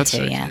ITT, Me That's too,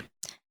 sick. yeah.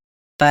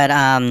 But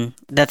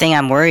the thing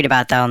I'm worried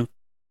about though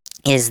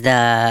is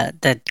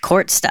the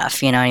court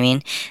stuff, you know what I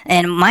mean?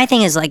 And my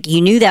thing is like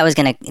you knew that was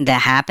gonna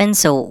that happen,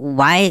 so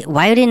why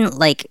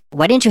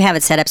didn't you have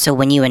it set up so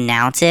when you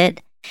announce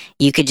it,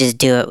 you could just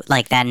do it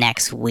like that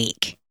next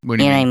week? What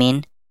do You you know what I mean?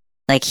 mean?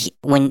 Like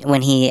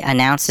when he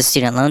announced the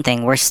student loan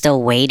thing, we're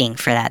still waiting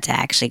for that to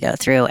actually go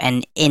through.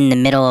 And in the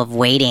middle of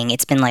waiting,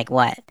 it's been like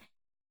what,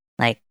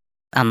 like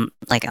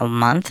a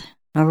month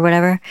or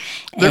whatever.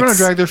 They're going to It's-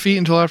 drag their feet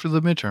until after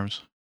the midterms.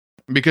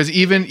 Because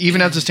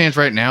even as it stands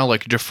right now,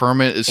 like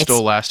deferment is still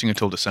It's- lasting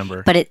until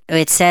December. But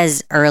it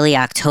says early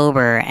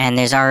October, and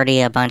there's already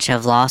a bunch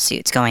of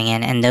lawsuits going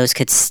in, and those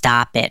could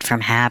stop it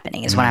from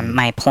happening. Is what I'm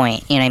my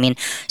point. You know what I mean?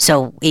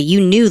 So you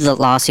knew the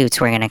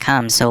lawsuits were going to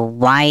come. So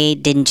why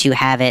didn't you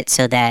have it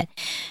so that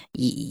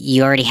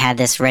you already had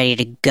this ready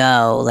to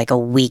go like a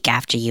week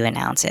after you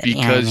announce it? Because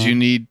you, know what I you mean?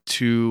 need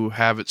to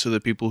have it so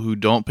that people who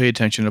don't pay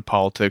attention to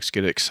politics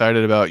get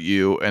excited about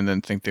you and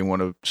then think they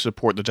want to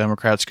support the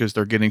Democrats because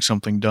they're getting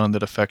something done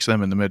that affects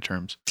them in the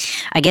midterms.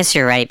 I guess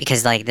you're right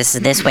because like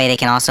this way they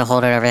can also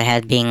hold it over their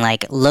head, being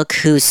like, look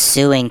who's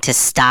suing to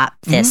stop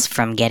this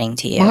from getting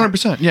to you.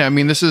 100%. Yeah, I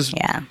mean, this is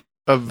Yeah.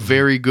 a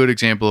very good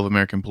example of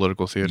American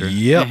political theater.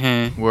 Yep.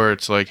 Mhm. Where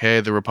it's like,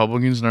 hey, the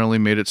Republicans not only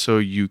made it so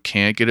you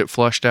can't get it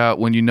flushed out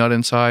when you nut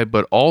inside,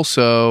 but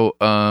also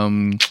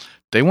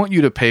they want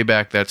you to pay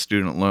back that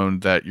student loan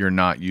that you're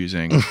not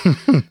using.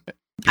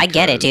 I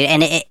get it, dude.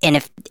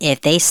 And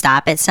if they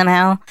stop it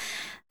somehow,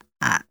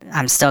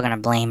 I'm still gonna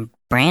blame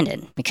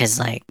Brandon because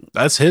like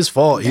That's his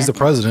fault. He's the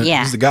president. Yeah.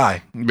 He's the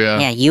guy.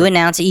 yeah, you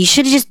announce it. You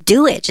should just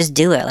do it. Just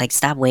do it. Like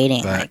stop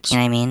waiting. Like Facts. you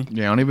know what I mean?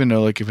 Yeah, I don't even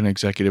know like if an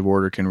executive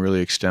order can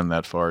really extend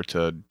that far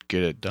to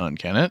get it done.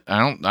 Can it? I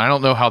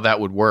don't know how that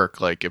would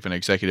work. Like if an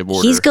executive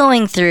order. He's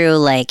going through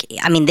like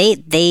I mean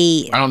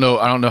they I don't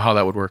know how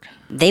that would work.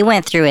 they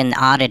went through and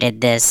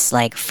audited this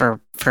like for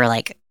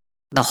like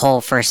the whole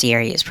first year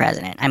he was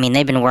president. I mean,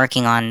 they've been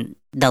working on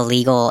the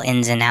legal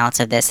ins and outs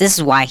of this. This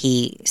is why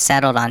he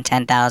settled on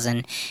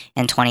 10,000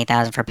 and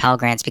 20,000 for Pell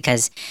Grants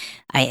because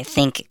I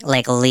think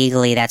like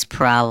legally that's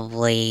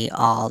probably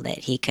all that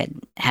he could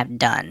have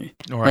done.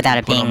 Or I Without can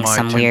it put on being my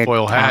some weird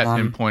tinfoil hat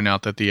problem. and point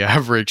out that the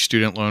average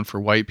student loan for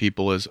white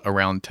people is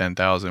around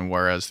 10,000,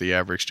 whereas the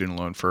average student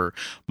loan for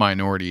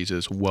minorities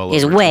is well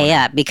Is over way 20.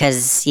 up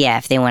because yeah,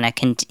 if they want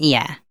to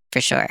yeah,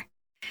 for sure.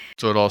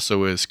 So it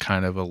also is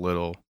kind of a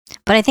little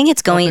But I think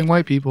it's helping going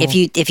white people. if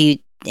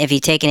you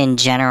take it in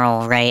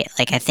general, right?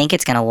 Like I think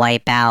it's going to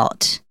wipe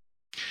out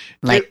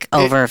like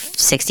over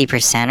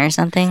 60% or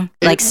something.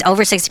 Like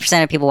over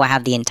 60% of people will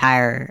have the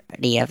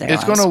entirety of their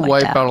it's loans going to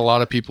wiped wipe out a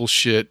lot of people's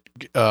shit,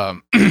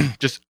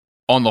 just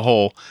on the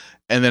whole,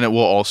 and then it will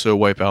also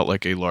wipe out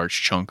like a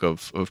large chunk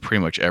of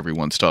pretty much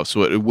everyone's stuff.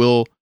 So it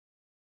will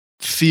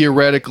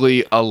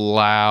theoretically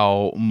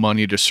allow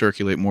money to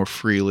circulate more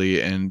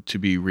freely and to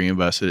be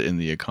reinvested in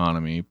the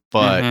economy.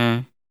 But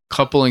Mhm.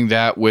 coupling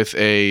that with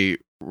a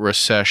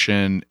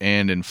recession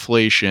and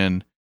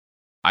inflation,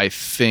 I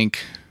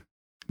think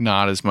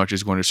not as much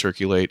is going to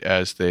circulate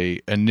as they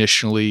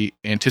initially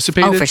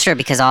anticipated. Oh, for sure,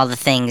 because all the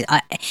things,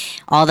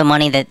 all the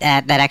money that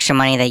extra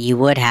money that you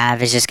would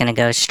have is just going to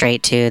go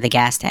straight to the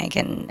gas tank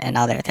and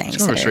other things. It's going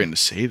to that go are- straight into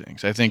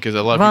savings. I think because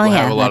a lot of Well, people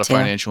yeah, have a lot that of too.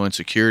 financial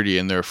insecurity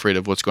and they're afraid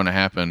of what's going to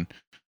happen.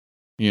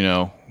 You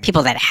know,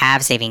 People that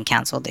have saving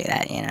accounts will do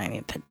that. You know what I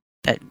mean?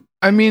 But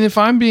I mean, if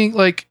I'm being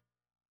like,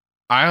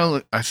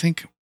 I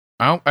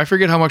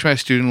forget how much my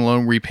student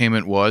loan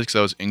repayment was because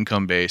I was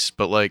income based,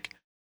 but like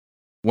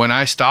when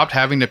I stopped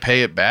having to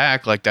pay it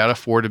back, like that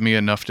afforded me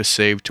enough to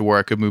save to where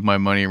I could move my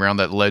money around.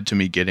 That led to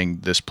me getting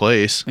this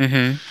place.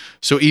 Mm-hmm.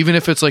 So even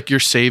if it's like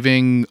you're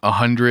saving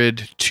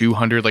 100,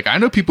 200, like I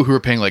know people who are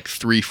paying like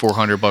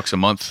 $300-400 a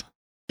month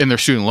in their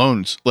student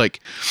loans. Like,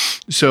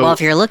 so Well,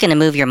 if you're looking to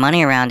move your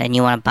money around and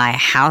you want to buy a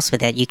house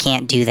with it, you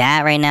can't do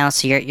that right now.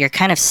 So you're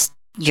kind of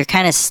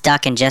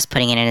stuck in just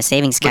putting it in a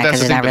savings but account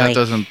that's the because thing, not but really that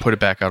doesn't put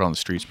it back out on the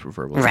streets,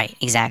 preferably. right.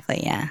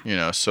 Exactly. Yeah. You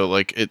know, so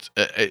like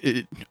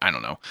I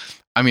don't know.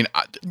 I mean,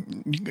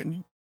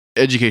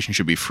 education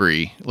should be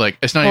free. Like,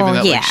 it's not even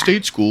that like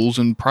state schools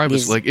and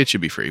private, like it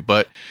should be free.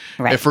 But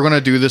if we're gonna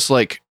do this,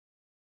 like,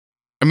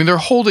 I mean, they're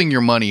holding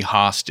your money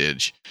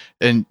hostage,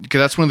 and because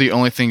that's one of the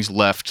only things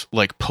left,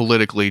 like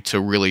politically,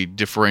 to really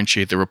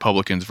differentiate the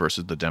Republicans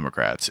versus the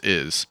Democrats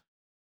is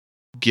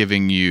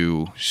giving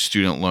you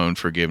student loan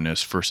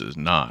forgiveness versus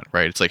not,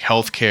 right? It's like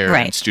healthcare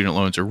and student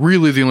loans are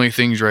really the only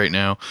things right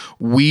now.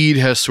 Weed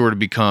has sort of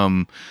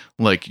become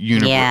like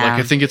universal. Like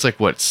I think it's like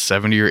what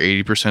 70 or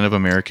 80% of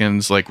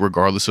Americans, like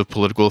regardless of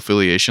political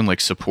affiliation,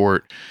 like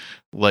support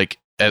like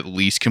at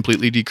least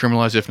completely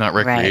decriminalized, if not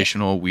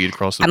recreational weed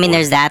across the board. I mean,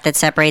 there's that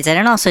separates it.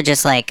 And also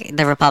just like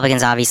the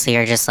Republicans obviously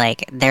are just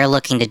like, they're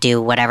looking to do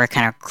whatever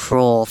kind of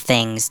cruel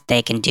things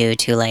they can do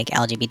to like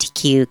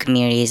LGBTQ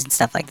communities and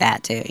stuff like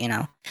that too, you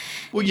know?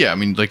 Well, yeah, I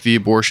mean, like the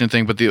abortion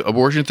thing, but the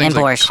abortion thing's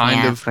like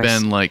kind of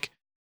been like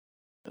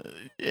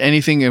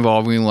anything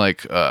involving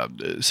like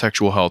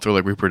sexual health or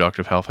like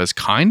reproductive health has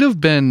kind of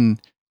been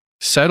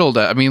settled.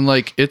 I mean,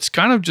 like it's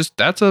kind of just,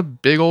 that's a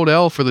big old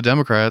L for the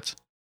Democrats.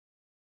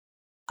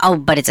 Oh,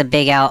 but it's a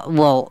big out.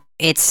 Well,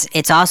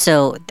 it's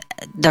also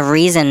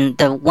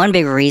the one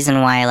big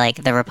reason why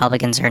like the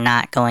Republicans are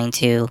not going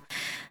to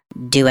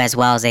do as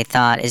well as they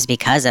thought is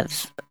because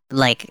of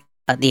like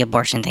the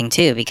abortion thing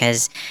too,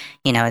 because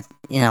you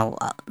know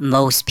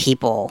most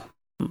people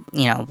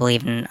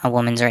believe in a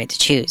woman's right to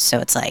choose, so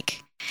it's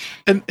like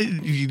and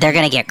they're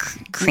gonna get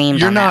creamed.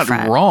 You're on not that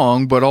front.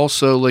 wrong, but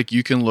also like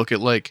you can look at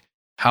like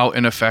how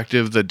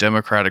ineffective the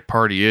Democratic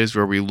Party is,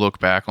 where we look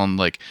back on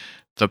like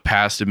the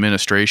past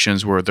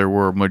administrations where there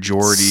were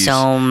majorities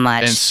so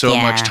much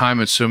time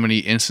and so many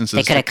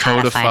instances to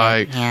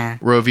codify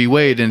Roe v.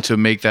 Wade and to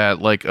make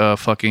that like a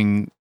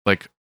fucking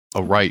like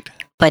a right.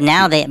 But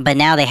now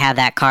they have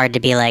that card to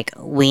be like,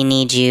 we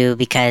need you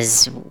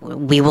because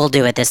we will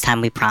do it this time,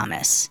 we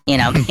promise. You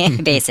know,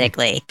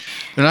 basically.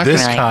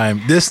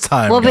 This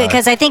time. Well,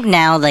 because I think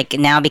now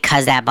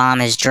because that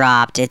bomb has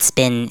dropped, it's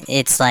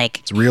like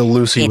it's real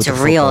Lucy. It's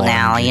real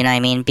now. Energy. You know what I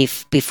mean?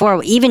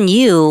 Before even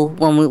you,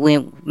 when we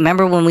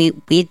remember when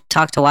we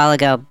talked a while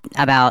ago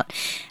about.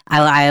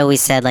 I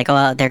always said like,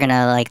 oh, they're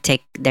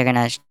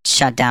gonna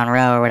shut down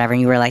Roe or whatever.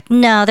 And you were like,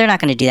 no, they're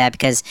not gonna do that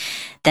because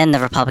then the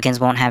Republicans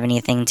won't have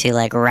anything to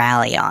like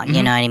rally on. Mm-hmm.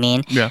 You know what I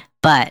mean? Yeah.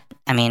 But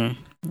I mean,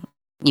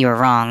 you were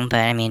wrong.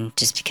 But I mean,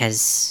 just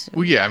because.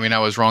 Well, yeah. I mean, I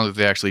was wrong that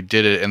they actually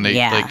did it, and they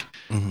like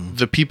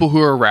the people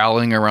who are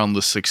rallying around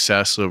the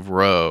success of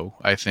Roe,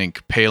 I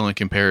think, pale in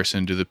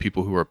comparison to the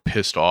people who are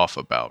pissed off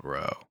about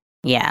Roe.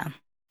 Yeah.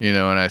 You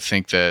know, and I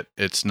think that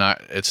it's not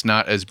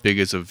as big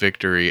as a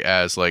victory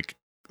as like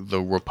the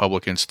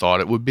Republicans thought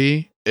it would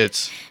be.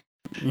 It's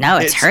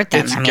hurt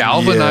them. It's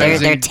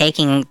galvanizing. They're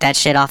taking that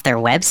shit off their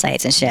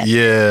websites and shit.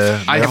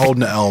 Yeah, they're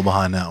holding the L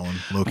behind that one.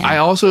 Low-key. I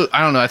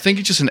don't know. I think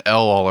it's just an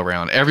L all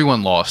around.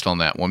 Everyone lost on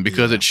that one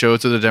because it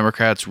shows that the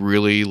Democrats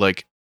really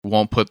like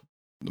won't put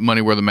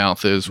money where the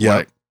mouth is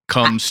when it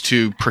comes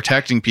to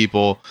protecting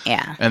people.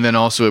 Yeah. And then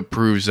also it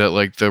proves that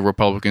like the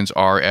Republicans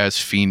are as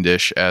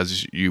fiendish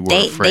as you were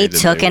afraid they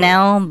took an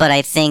L, but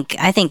I think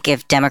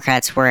if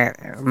Democrats were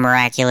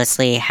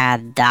miraculously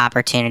had the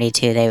opportunity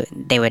to,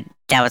 they would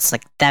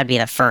that'd be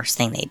the first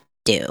thing they'd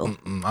do.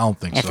 I don't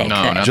think if so. They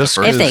no, could. Not just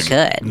the first. If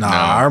they could. Nah,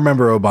 I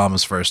remember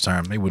Obama's first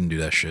term. They wouldn't do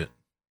that shit.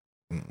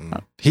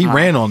 He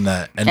ran on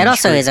that. And it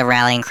also is a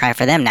rallying cry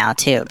for them now,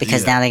 too,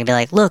 because now they can be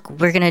like, look,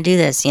 we're going to do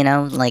this, you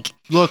know? Like,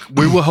 look,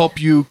 we will help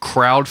you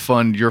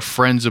crowdfund your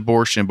friend's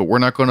abortion, but we're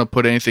not going to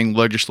put anything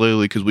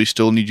legislatively because we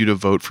still need you to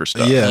vote for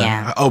stuff.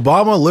 Yeah.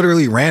 Obama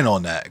literally ran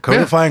on that.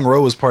 Codifying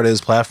Roe was part of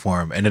his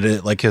platform. And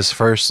it like his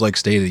first like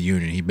State of the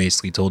Union, he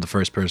basically told the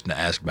first person to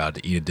ask about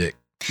it to eat a dick.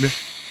 Yeah.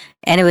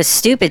 And it was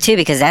stupid, too,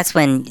 because that's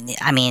when,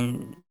 I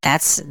mean,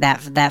 that's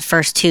that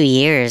first 2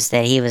 years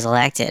that he was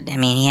elected. I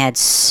mean, he had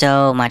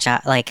so much,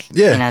 like,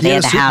 they had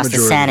the House, the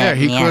Senate.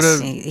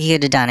 Yeah, he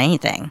could have done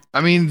anything.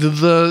 I mean,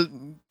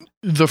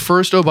 the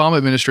first Obama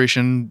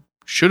administration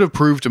should have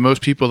proved to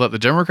most people that the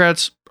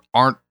Democrats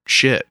aren't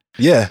shit.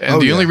 Yeah. And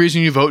the only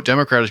reason you vote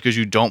Democrat is because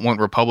you don't want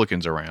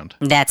Republicans around.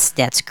 That's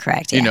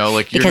correct. Yeah. You know,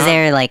 like, because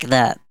they're like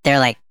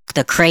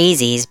the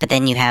crazies, but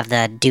then you have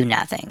the do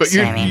nothing. But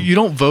you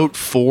don't vote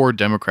for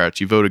Democrats,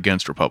 you vote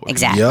against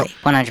Republicans. Exactly.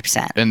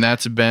 100%. And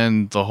that's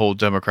been the whole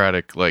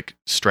Democratic like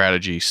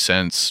strategy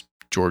since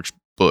George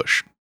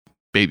Bush.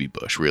 Baby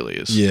Bush really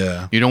is.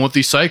 Yeah. You don't want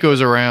these psychos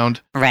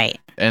around. Right.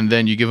 And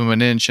then you give them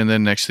an inch, and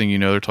then next thing you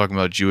know, they're talking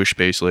about Jewish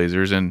space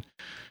lasers. And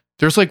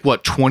there's like,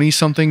 what,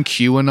 20-something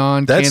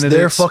QAnon That's candidates?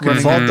 their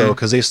fucking fault, though,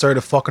 because they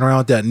started fucking around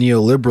with that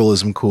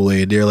neoliberalism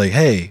Kool-Aid. They're like,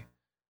 hey,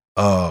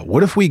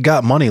 what if we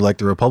got money like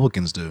the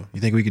Republicans do?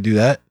 You think we could do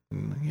that?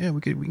 Yeah,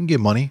 we can get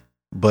money,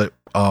 but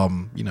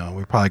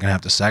we're probably gonna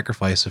have to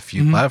sacrifice a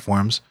few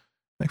platforms.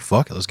 Like,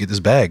 fuck it, let's get this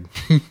bag.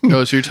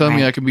 No, so you're telling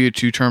me I can be a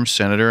 2-term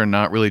senator and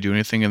not really do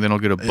anything, and then I'll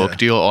get a book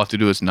deal. All I have to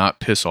do is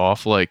not piss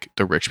off like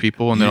the rich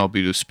people, and then I'll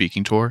be a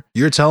speaking tour.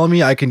 You're telling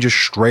me I can just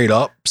straight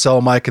up sell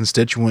my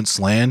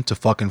constituents' land to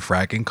fucking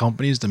fracking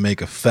companies to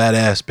make a fat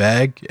ass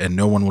bag, and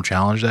no one will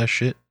challenge that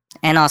shit?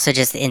 And also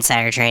just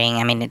insider trading.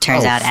 I mean, it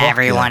turns out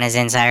everyone is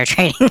insider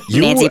trading.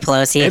 Nancy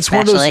Pelosi, it's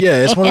especially. One of those,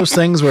 it's one of those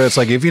things where it's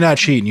like, if you're not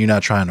cheating, you're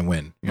not trying to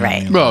win. You know right.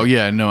 what I mean? Well,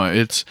 yeah, no,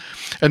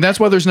 and that's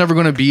why there's never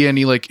going to be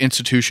any like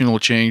institutional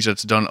change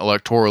that's done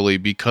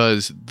electorally,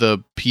 because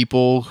the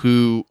people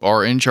who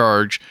are in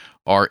charge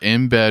are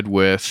in bed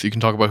with, you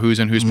can talk about who's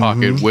in whose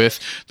pocket, with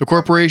the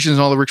corporations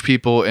and all the rich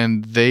people,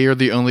 and they are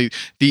the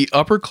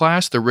upper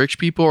class, the rich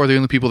people are the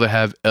only people that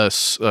have a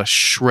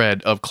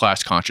shred of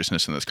class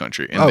consciousness in this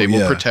country, and they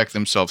will protect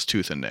themselves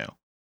tooth and nail.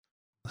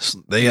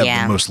 They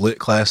have the most lit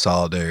class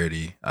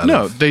solidarity.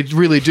 They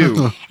really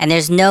do. And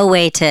there's no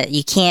way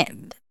you can't,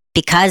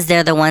 because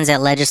they're the ones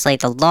that legislate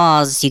the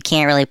laws, you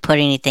can't really put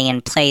anything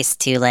in place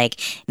to like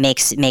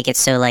make it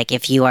so like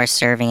if you are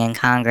serving in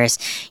Congress,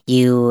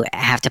 you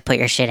have to put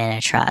your shit in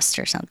a trust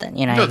or something.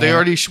 You know? No, they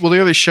already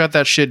shut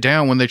that shit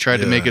down when they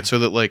tried to make it so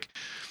that like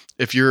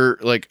if you're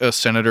like a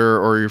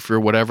senator or if you're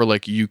whatever,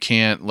 like you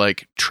can't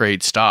like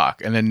trade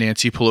stock. And then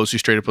Nancy Pelosi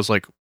straight up was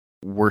like,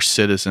 we're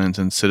citizens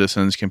and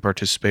citizens can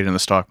participate in the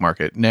stock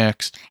market.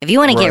 Next. If you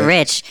want to get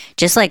rich,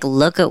 just like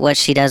look at what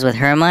she does with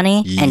her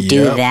money and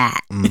do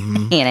that. You know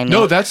what I mean?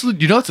 No, that's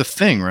a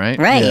thing, right?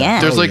 Right,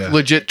 yeah. There's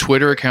legit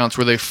Twitter accounts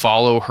where they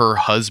follow her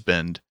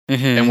husband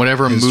and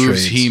whatever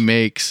moves he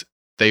makes,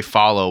 they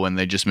follow and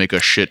they just make a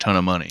shit ton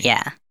of money.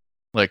 Yeah.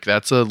 Like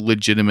that's a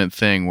legitimate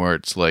thing where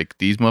it's like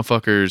these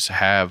motherfuckers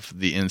have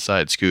the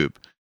inside scoop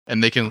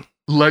and they can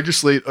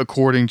legislate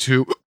according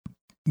to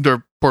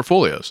their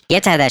portfolios. You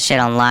have to have that shit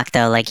on lock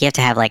though. Like you have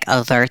to have like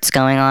alerts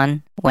going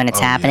on when it's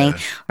happening,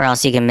 or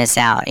else you can miss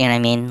out. You know what I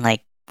mean?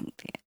 Like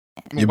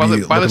by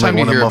the time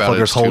you hear about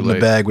it, it's holding too late.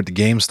 the bag with the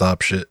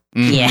GameStop shit.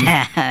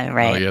 Yeah,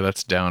 right. Oh yeah,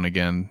 that's down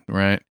again,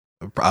 right?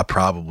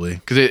 Probably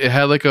because it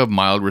had like a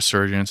mild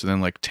resurgence and then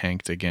like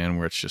tanked again,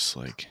 where it's just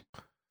like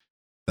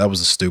that was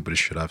the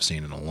stupidest shit I've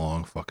seen in a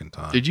long fucking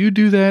time. Did you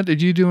do that?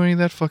 Did you do any of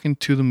that fucking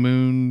to the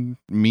moon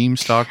meme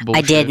stock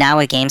bullshit? I did, not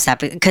with GameStop,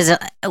 because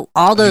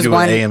all those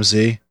ones.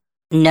 AMC.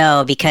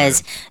 No,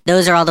 because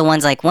those are all the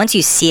ones like once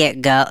you see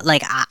it go.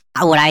 Like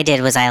what I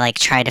did was I like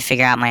tried to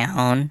figure out my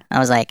own. I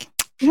was like,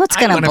 what's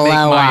gonna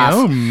blow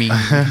off?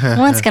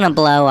 What's gonna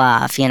blow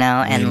off? You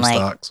know, and meme like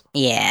stocks.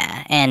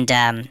 Yeah, and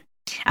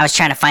I was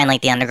trying to find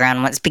like the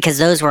underground ones because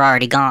those were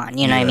already gone.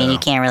 You know what I mean? You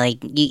can't really.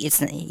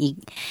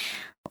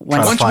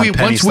 Once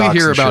we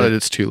hear about it,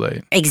 it's too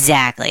late.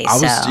 Exactly.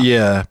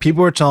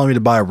 People were telling me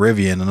to buy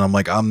Rivian, and I'm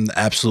like, I'm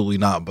absolutely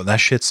not. But that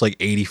shit's like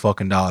 $80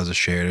 fucking a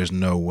share. There's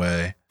no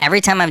way. Every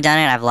time I've done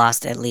it, I've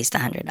lost at least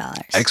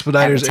 $100.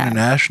 Expeditors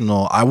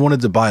International. I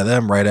wanted to buy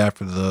them right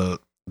after the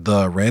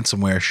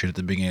ransomware shit at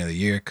the beginning of the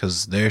year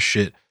because their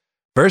shit.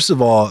 First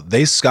of all,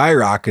 they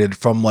skyrocketed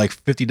from like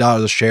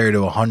 $50 a share to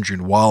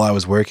 $100 while I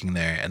was working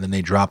there, and then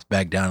they dropped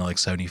back down to like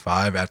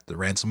 $75 after the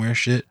ransomware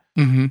shit.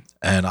 Mm-hmm.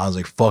 And I was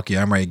like, fuck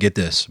yeah, I'm ready to get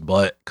this.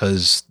 But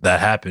because that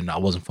happened, I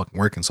wasn't fucking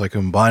working, so I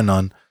couldn't buy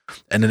none.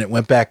 And then it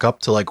went back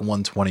up to like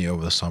 120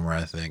 over the summer,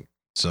 I think.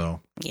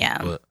 So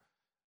yeah. But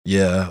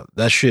yeah,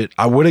 that shit.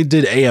 I would have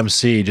did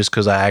AMC just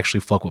because I actually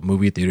fuck with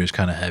movie theaters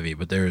kind of heavy.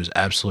 But there is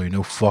absolutely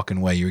no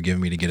fucking way you were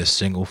giving me to get a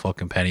single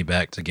fucking penny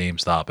back to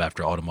GameStop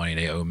after all the money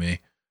they owe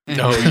me.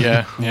 Oh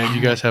yeah, yeah.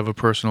 You guys have a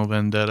personal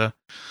vendetta.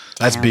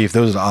 That's beef.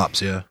 Those are the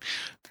ops. Yeah.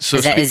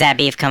 So does that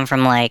beef come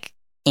from like?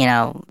 You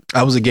know,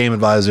 I was a game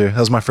advisor. That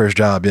was my first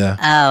job. Yeah.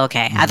 Oh,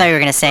 okay. I thought you were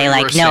gonna say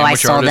like, no, I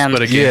sold them.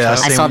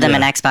 I sold them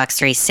an Xbox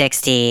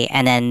 360,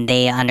 and then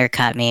they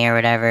undercut me or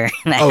whatever.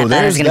 Oh,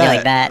 there's gonna be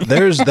like that.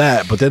 There's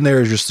that, but then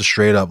there's just the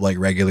straight up like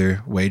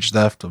regular wage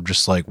theft of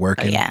just like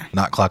working,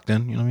 not clocked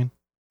in. You know what I mean?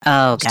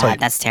 Oh god, tight.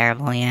 That's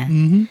terrible. Yeah.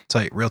 Mm-hmm.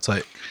 Tight, real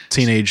tight.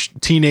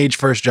 Teenage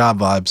first job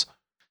vibes.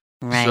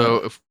 Right.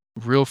 So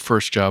real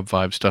first job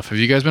vibe stuff. Have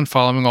you guys been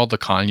following all the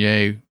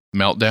Kanye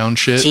meltdown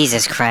shit?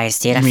 Jesus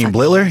Christ, dude. You mean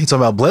Blitler? You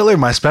talking about Blitler,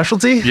 my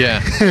specialty? Yeah.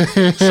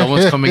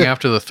 Someone's coming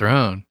after the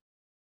throne.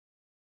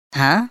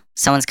 Huh?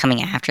 Someone's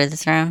coming after the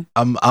throne?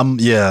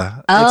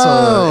 Yeah.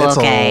 Oh, it's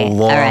a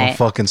long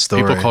fucking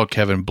story. People call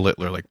Kevin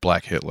Blitler like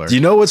Black Hitler. Do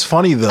you know what's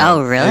funny though?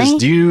 Oh,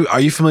 really?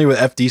 Are you familiar with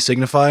FD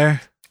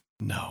Signifier?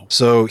 No.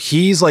 So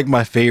he's like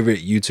my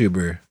favorite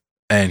YouTuber.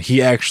 And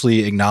he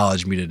actually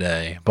acknowledged me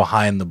today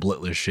behind the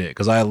Blitler shit.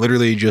 Because I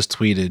literally just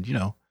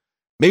tweeted,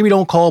 maybe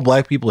don't call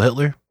black people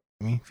Hitler.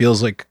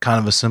 Feels like kind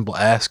of a simple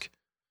ask.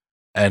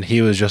 And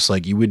he was just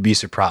like, you would be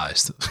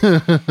surprised.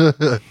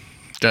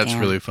 That's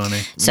really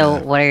funny.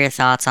 So what are your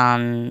thoughts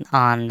on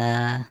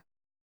the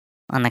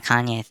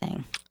Kanye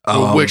thing?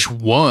 Which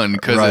one?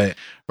 Right.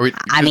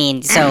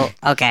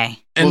 Okay.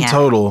 In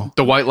total.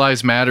 The White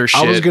Lives Matter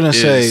shit. I was going to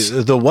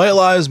say, the White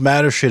Lives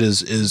Matter shit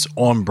is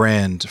on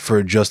brand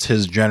for just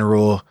his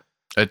general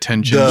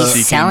attention He's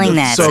seeking. selling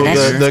that, So so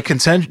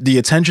that's- the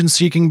attention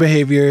seeking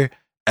behavior,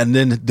 and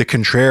then the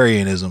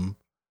contrarianism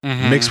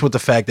Mhm. mixed with the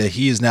fact that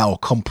he is now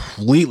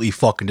completely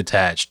fucking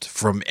detached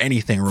from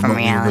anything remotely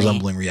reality.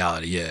 resembling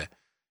reality. Yeah.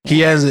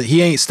 He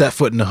ain't stepped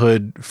foot in the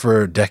hood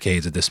for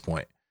decades at this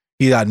point.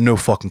 He got no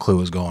fucking clue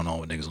what's going on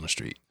with niggas on the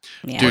street.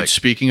 Yeah. Dude,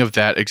 speaking of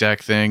that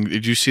exact thing,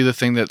 did you see the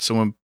thing that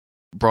someone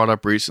brought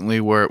up recently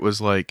where it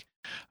was like,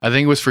 I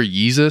think it was for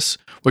Yeezus,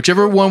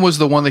 whichever one was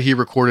the one that he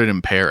recorded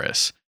in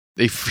Paris.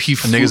 He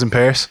Niggas in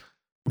Paris?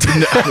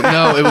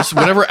 no, it was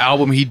whatever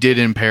album he did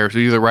in Paris,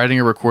 either writing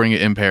or recording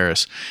it in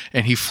Paris.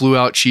 And he flew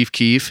out Chief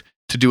Keef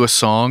to do a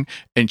song,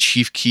 and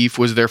Chief Keef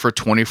was there for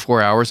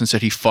 24 hours and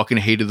said he fucking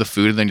hated the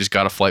food and then just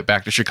got a flight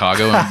back to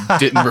Chicago and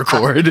didn't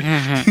record.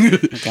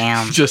 Mhm.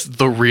 Damn. Just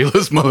the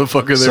realest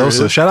motherfucker there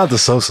Sosa. is. Shout out to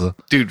Sosa.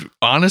 Dude,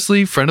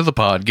 honestly, friend of the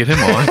pod, get him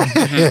on.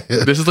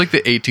 This is like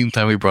the 18th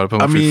time we brought up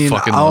him. I mean,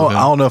 fucking I love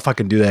don't him. know if I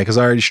can do that because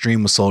I already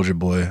streamed with Soldier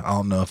Boy. I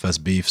don't know if that's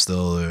beef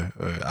still or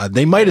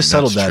they might have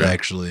settled That's that true.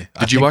 actually. I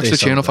Did you think watch they the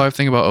Channel settled that. 5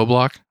 thing about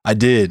O-Block? I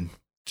did.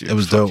 Dude, It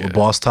was fuck dope. yeah. With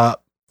Boss Top.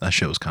 That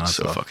shit was kind of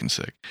So tough. fucking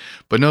sick.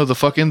 But no,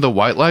 the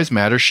White Lives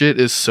Matter shit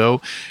is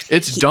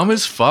it's dumb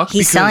as fuck.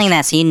 He's because- selling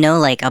that, so you know,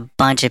 like a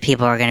bunch of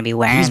people are going to be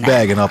wearing He's that.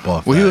 bagging up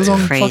off. Well, he that, was on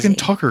yeah. Crazy. fucking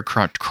Tucker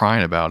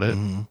crying about it.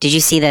 Mhm. Did you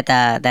see that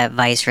that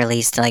Vice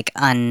released like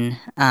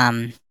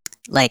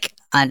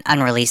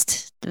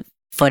unreleased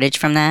footage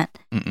from that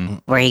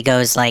Mm-mm. where he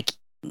goes like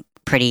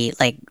pretty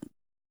like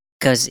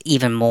goes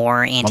even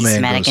more My man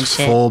anti-Semitic goes and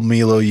shit. full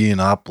Milo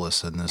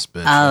Yiannopoulos in this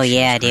bitch. Oh That shit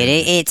yeah, was dude,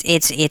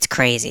 crazy. it's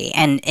crazy,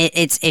 and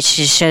it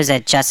just shows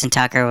that Justin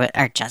Tucker.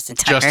 Justin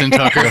Tucker. Justin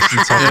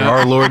Tucker,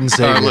 our Lord and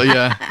Savior.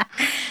 Yeah.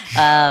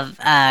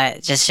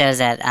 Just shows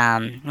that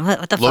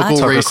what the Local fuck?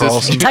 Tucker racist.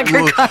 Carlson.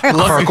 Tucker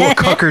Carlson.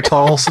 Cucker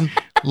Carlson.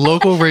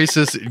 Local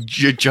racist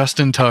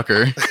Justin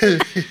Tucker.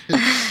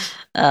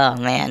 Oh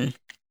man.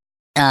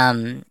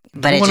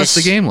 But He it won just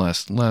us the game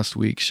last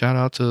week. Shout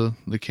out to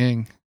the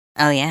king,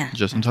 Oh yeah.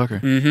 Justin Tucker.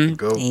 Mm-hmm.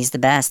 Go. He's the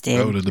best, dude.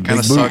 Go to the Kind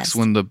of big boot. sucks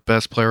when the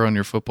best player on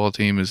your football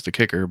team is the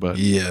kicker, but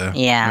Yeah.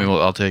 Yeah. I mean,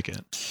 well, I'll take it.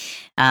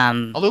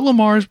 Um. Although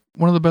Lamar's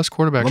one of the best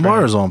quarterbacks. right Lamar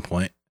now. is on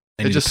point.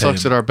 They It need just to pay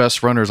sucks him. that our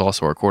best runner is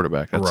also our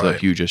quarterback. That's a Right.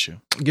 huge issue.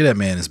 Get that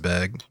man his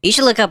bag. You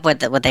should look up what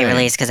they Hey.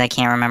 released because I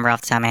can't remember off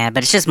the top of my head.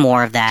 But it's just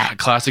more of that.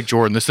 Classic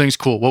Jordan. This thing's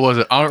cool. What was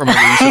it? I don't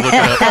remember. You should look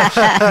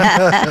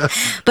it up.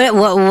 But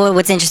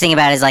what's interesting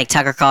about it is like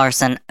Tucker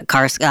Carlson,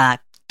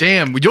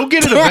 Damn, you'll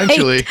get it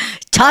eventually.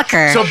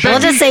 Tucker. So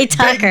We'll just say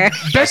Tucker.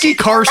 Becky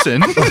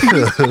Carson.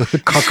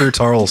 Cucker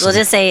Tarlson. We'll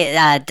just say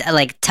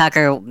like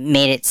Tucker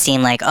made it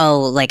seem like, oh,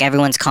 like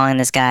everyone's calling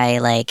this guy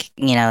like,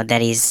 you know, that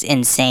he's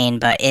insane,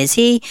 but is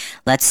he?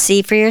 Let's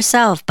see for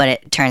yourself. But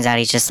it turns out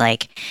he's just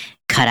like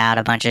cut out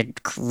a bunch of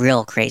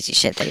real crazy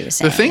shit that he was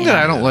saying. The thing you that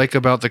know? I don't like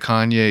about the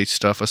Kanye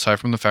stuff, aside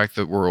from the fact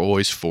that we're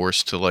always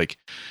forced to like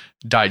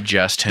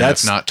digest him,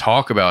 That's- if not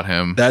talk about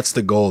him. That's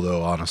the goal,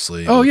 though.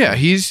 Honestly. Oh yeah,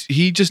 he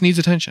just needs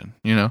attention,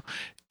 you know.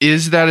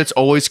 Is that it's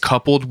always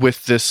coupled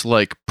with this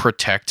like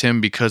protect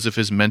him because of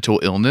his mental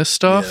illness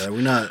stuff, Yeah,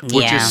 we're not.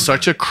 which Yeah. is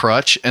such a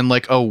crutch and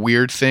like a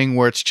weird thing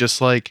where it's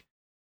just like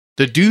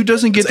the dude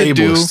doesn't get It's to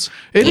do ableist.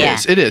 it Yeah.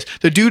 is, it is.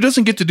 The dude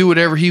doesn't get to do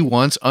whatever he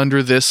wants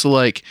under this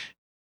like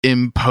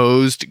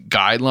imposed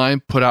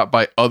guideline put out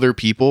by other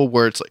people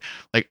where it's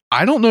like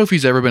I don't know if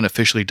he's ever been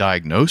officially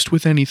diagnosed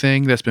with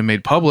anything that's been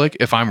made public.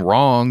 If I'm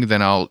wrong,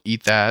 then I'll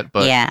eat that.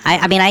 But yeah,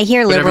 I mean, I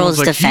hear but liberals everyone's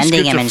like,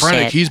 defending him and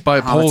schizophrenic, shit. He's all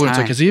the bipolar. It's time.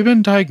 like, has he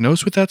been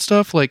diagnosed with that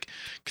stuff? Like,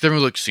 because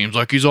everyone's like, seems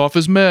like he's off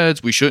his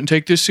meds. We shouldn't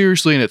take this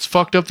seriously, and it's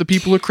fucked up. The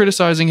people are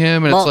criticizing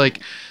him, and Well, it's like,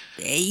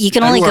 You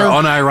can And only we're go.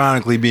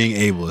 unironically being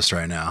ableist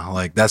right now.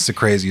 Like that's the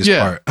craziest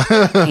Yeah.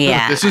 part.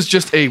 Yeah. this is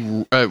just a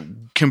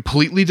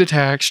completely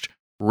detached,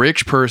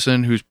 rich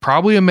person who's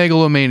probably a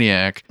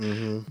megalomaniac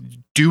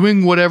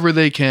doing whatever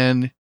they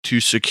can to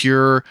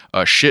secure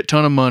a shit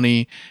ton of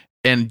money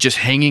and just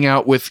hanging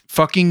out with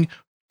fucking.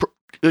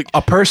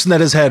 A person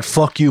that has had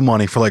fuck you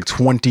money for like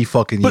 20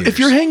 fucking years. But if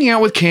you're hanging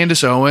out with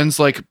Candace Owens,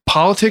 like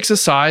politics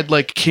aside,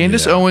 like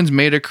Candace Yeah. Owens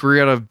made a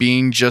career out of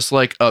being just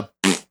like a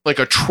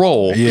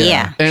troll.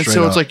 Yeah. And straight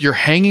so it's up. like you're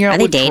hanging out Are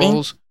they with dating?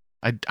 trolls.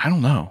 I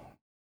don't know.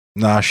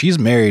 Nah, she's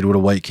married with a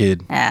white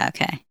kid.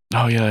 Okay.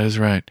 Oh yeah, that is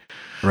right.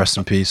 Rest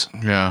in peace.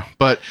 Yeah,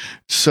 but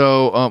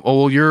so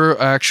well, you're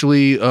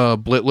actually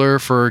Blitler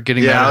for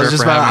getting mad Yeah, at I her was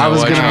just for about, having I a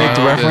was white gonna make the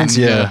child, reference.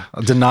 and, Yeah.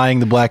 Denying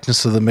the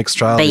blackness of the mixed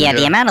child. But yeah,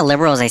 the Yeah. amount of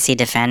liberals I see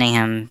defending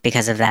him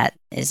because of that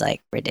is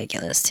like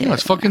ridiculous too. Yeah,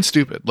 it's fucking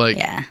stupid. Like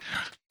Yeah.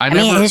 I I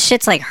mean, never, his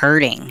shit's like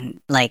hurting.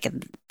 Like,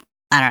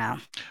 I don't know.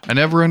 I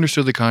never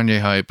understood the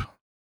Kanye hype.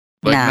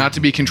 Like No. not to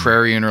be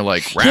contrarian or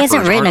like rappers He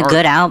hasn't written a aren't-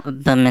 good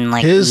album in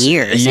like years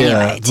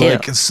anyway, too.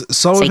 Like, some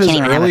So of you his can't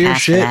even have a earlier pass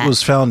for shit that.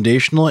 was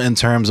foundational in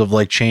terms of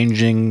like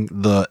changing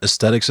the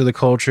aesthetics of the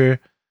culture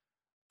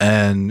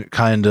and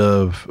kind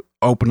of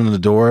opening the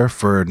door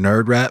for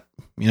nerd rap.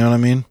 You know what I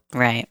mean?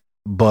 Right.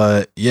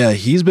 But yeah,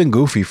 he's been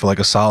goofy for like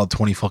a solid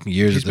 20 fucking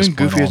years. He's at this been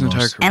point goofy his entire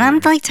almost. career. And I'm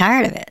like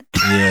tired of it.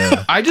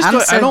 Yeah, I just I'm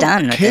don't, so I don't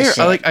done with care. this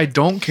shit. I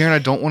don't care, and I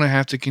don't want to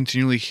have to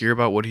continually hear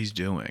about what he's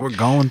doing. we're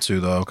going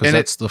to though, because And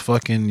that's the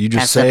fucking. You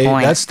just That's the say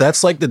point.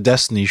 that's like the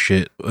Destiny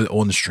shit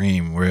on the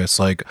stream, where it's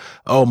like,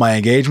 oh, my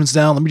engagement's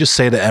down. Let me just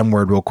say the M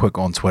word real quick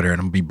on Twitter, and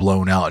it'll be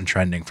blown out and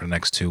trending for the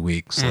next 2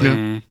 weeks. Like,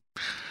 Mhm.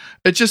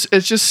 It's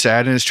just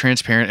sad, and it's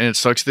transparent, and it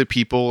sucks that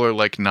people are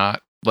like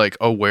not like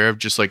aware of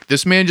just like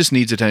this man just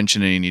needs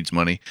attention and he needs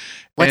money.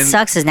 What And-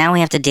 sucks is now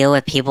we have to deal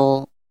with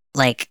people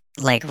like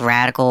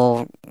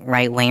radical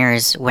right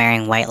wingers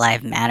wearing White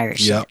Lives Matter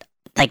shit. Yep.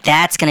 Like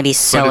that's gonna be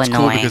so but it's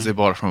annoying. cool because they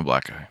bought it from a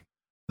black guy.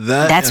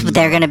 That's and, what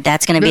they're gonna.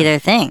 That's gonna be Yeah. their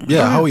thing.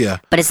 Yeah, oh yeah.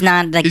 But it's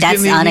not like He's that's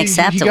getting the-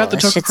 unacceptable. He got the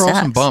That Tucker shit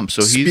Carlson sucks. bump,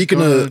 so he's Speaking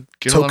gonna of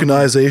get a lot of money.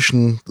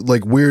 tokenization,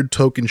 like weird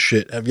token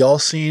shit, have y'all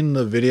seen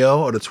the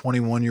video of the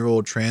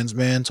 21-year-old trans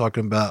man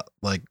talking about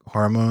like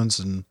hormones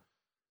and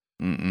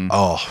Mm-mm.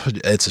 oh,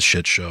 it's a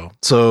shit show.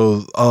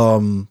 So,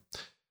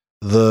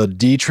 the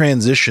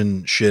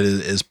detransition shit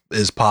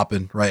is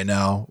popping right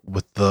now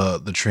with the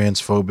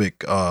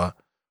transphobic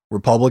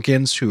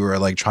Republicans who are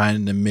like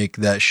trying to make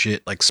that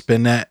shit like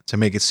spin that to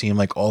make it seem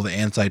like all the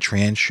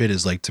anti-trans shit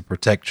is like to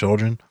protect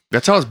children.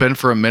 That's how it's been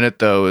for a minute,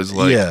 though. Is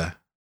like, yeah,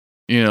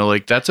 you know,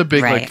 like that's a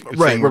big Right. like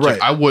Right, thing where it's right.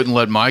 like, I wouldn't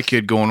let my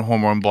kid go on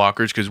hormone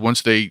blockers because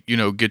once they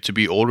get to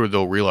be older,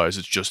 they'll realize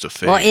it's just a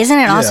phase. Well, isn't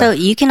it Yeah. also?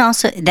 You can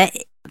also that.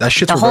 that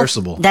shit's The whole-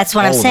 reversible. That's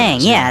what All I'm of it saying.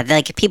 is, Yeah,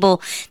 like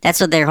people. That's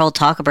what their whole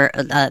talk about.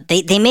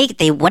 They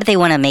what they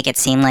want to make it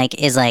seem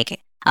like is like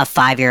a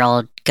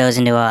 5-year-old goes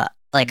into a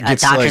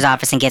Gets, doctor's like,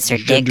 office and gets their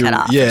dick Gender- cut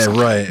off. or Yeah,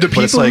 something. right. The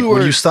but it's people like who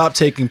when are- you stop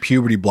taking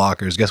puberty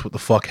blockers, guess what the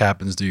fuck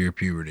happens to your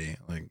puberty?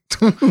 Like,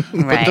 But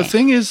Right. the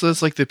thing is,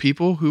 that's like the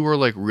people who are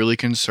like really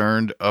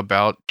concerned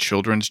about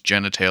children's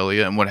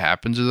genitalia and what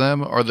happens to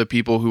them are the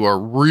people who are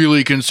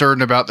really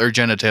concerned about their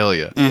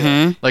genitalia.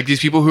 Mm-hmm. Like these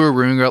people who are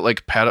worrying about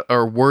like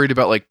are worried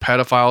about like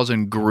pedophiles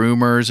and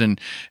groomers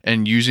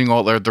and using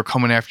all they're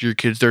coming after your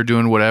kids, they're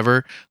doing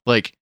whatever.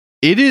 Like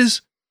it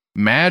is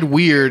mad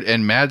weird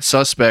and mad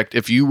suspect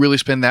if you really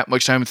spend that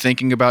much time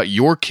thinking about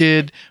your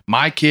kid,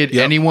 my kid,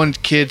 Yep. anyone's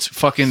kid's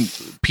fucking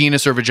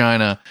penis or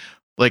vagina.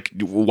 Like,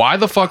 why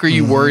the fuck are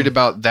you Mhm. worried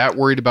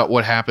about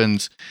what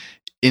happens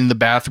in the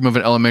bathroom of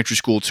an elementary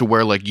school to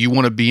where like you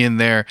want to be in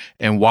there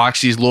and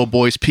watch these little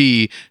boys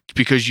pee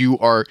because you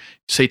are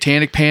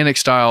satanic panic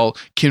style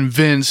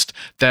convinced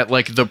that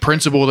like the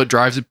principal that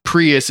drives a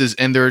Prius is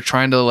and they're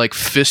trying to like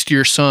fist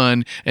your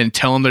son and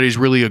tell him that he's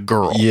really a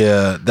girl.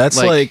 yeah, that's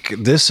Like- like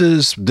this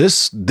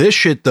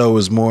shit though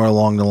is more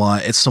along the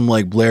line. It's some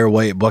like Blair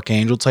White, Buck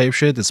Angel type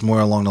shit. That's more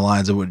along the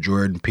lines of what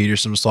Jordan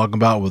Peterson was talking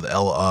about with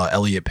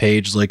Elliot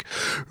Page. Like,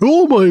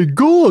 oh my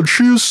god,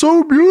 she is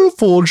so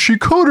beautiful and she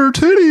cut her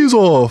titties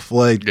off.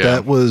 Like Yeah.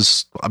 that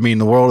was. I mean,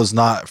 the world is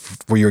not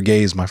for your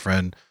gaze, my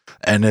friend.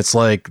 And it's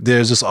like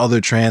there's this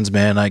other trans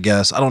man. I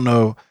guess I don't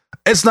know.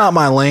 It's not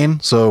my lane,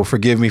 so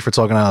forgive me for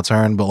talking out of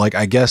turn. But like,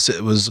 I guess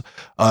it was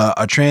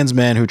a trans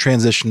man who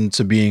transitioned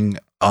to being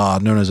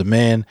known as a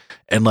man,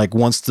 and like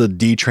wants to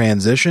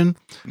detransition.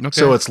 Okay.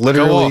 So it's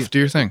literally- go off, do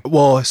your thing.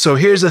 Well, so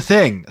here's the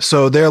thing.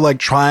 So they're like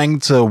trying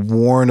to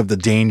warn of the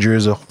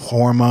dangers of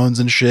hormones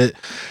and shit.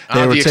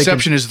 They were The taking-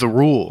 exception is the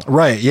rule.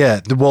 Right.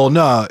 Yeah. Well,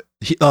 no.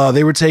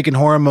 They were taking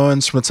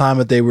hormones from the time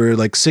that they were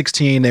like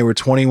 16. They were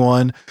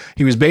 21.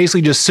 He was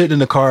basically just sitting in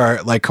the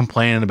car, like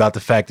complaining about the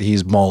fact that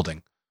he's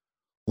balding.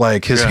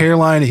 Like his Yeah.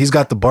 hairline, he's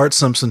got the Bart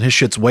Simpson. His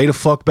shit's way the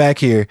fuck back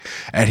here,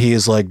 and he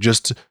is like,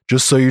 just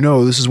so you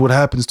know, this is what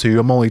happens to you.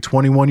 I'm only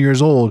 21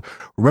 years old.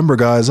 Remember,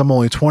 guys, I'm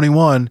only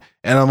 21.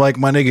 And I'm like,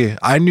 my nigga,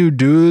 I knew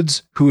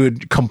dudes who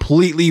had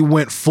completely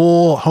went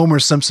full Homer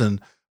Simpson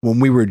when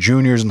we were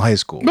juniors in high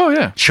school. Oh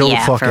yeah. Chill yeah,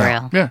 the fuck for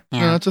out. real. Yeah, Yeah.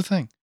 no, that's a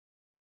thing.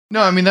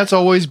 No, I mean that's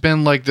always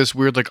been like this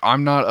weird. Like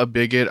I'm not a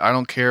bigot. I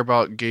don't care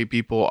about gay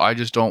people. I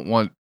just don't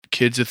want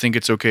kids to think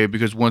it's okay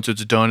because once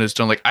it's done, it's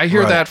done. Like I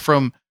hear Right. that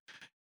from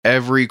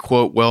every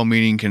quote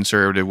well-meaning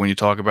conservative when you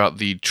talk about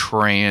the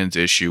trans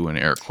issue in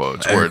air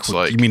quotes, where it's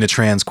like you mean the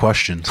trans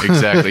question?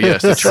 exactly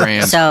yes, the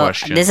trans So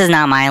question. this is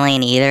not my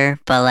lane either,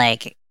 but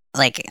like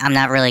I'm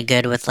not really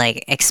good with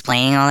like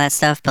explaining all that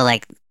stuff. But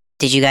like,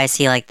 did you guys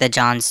see like the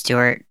Jon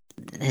Stewart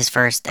his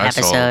first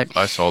episode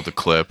I saw the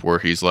clip where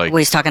he's like, where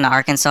he's talking to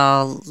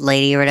Arkansas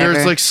lady or whatever?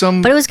 there's like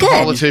some But it was good.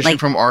 politician Like-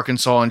 from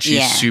Arkansas, and she's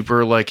Yeah.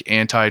 super like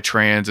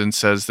anti-trans and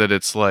says that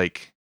it's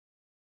like.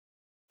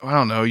 I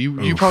don't know. You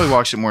Oof. probably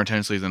watched it more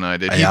intensely than I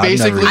did. He Yeah, I've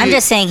never- basically. I'm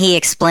just saying he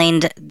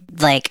explained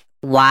like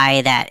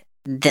why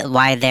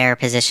why their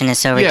position is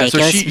so Yeah, so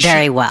ridiculous she-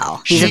 very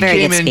well. He's she a very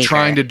came good in speaker.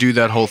 trying to do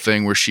that whole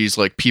thing where she's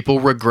like, people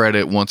regret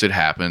it once it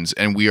happens,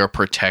 and we are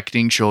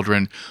protecting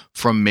children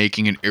from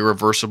making an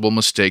irreversible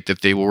mistake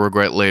that they will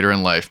regret later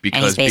in life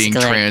because being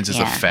basically like, trans is a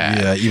yeah. fad.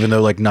 Yeah, even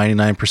though like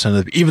 99%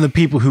 of even the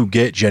people who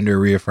get gender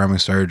reaffirming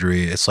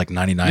surgery, it's like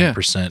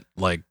 99%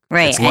 like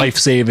Right, it's and- life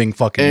saving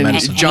fucking And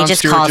medicine. he Jon just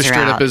Stewart calls just her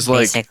straight up out, is like,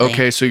 basically.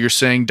 okay, so you're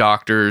saying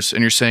doctors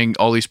and you're saying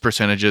all these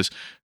percentages,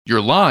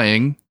 you're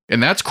lying,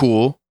 and that's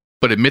cool,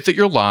 but admit that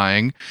you're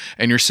lying,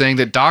 and you're saying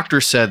that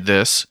doctors said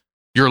this,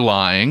 You're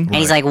lying. And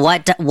he's like,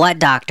 what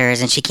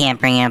doctors? And she can't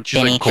bring up She's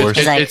any. like, "Course,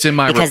 He's like, it's in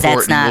my because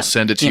report that's and we'll not,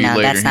 send it to you you know,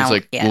 later." that's And he's not-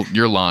 like, yeah. well,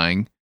 you're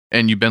lying.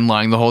 And you've been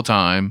lying the whole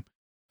time.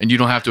 And you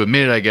don't have to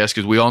admit it, I guess,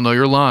 because we all know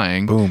you're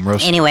lying. Boom,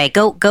 roast. Anyway,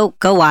 go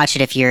watch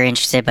it if you're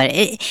interested. But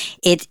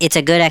it's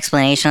a good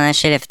explanation on that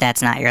shit if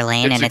that's not your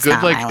lane and it's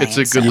not my lane. It's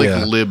a good so- like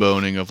Yeah. lib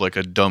owning of like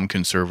a dumb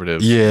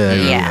conservative.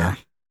 Yeah.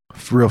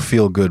 Real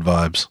feel good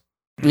vibes.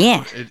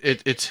 Yeah.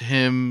 It's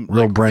him.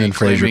 Real like, Brendan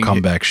Fraser reclaiming-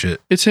 comeback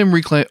shit. It's him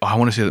reclaim. Oh, I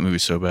want to say that movie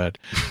so bad.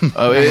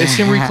 It's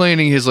him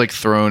reclaiming his like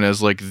throne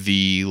as like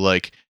the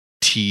like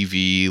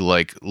TV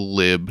like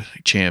lib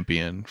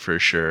champion for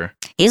sure.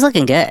 He's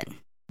looking good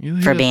He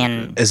for does being.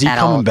 look good. Is he that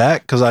coming old.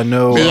 back? Because I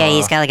know. Yeah,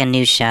 he's got like a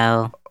new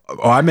show.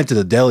 I meant to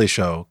the Daily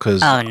Show.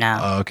 Because. Oh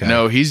no. Okay.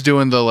 No, he's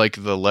doing the like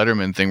the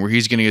Letterman thing where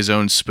he's getting his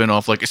own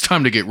spin-off. Like it's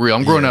time to get real.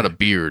 I'm growing Yeah. out a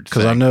beard.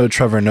 Because I thing. know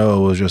Trevor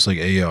Noah was just like,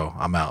 "Hey yo,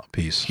 I'm out.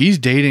 Peace." He's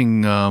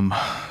dating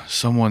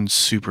someone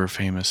super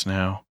famous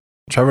now.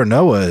 Trevor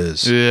Noah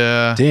is.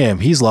 Yeah. Damn,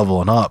 he's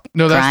leveling up.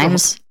 No, that's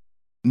Grimes.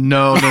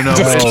 no.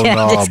 Just It's, kidding,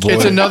 no, just boy. kidding.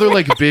 it's another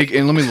like big.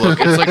 And let me look.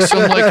 It's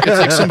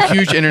like some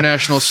huge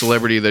international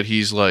celebrity that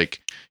he's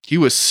like. He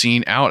was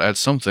seen out at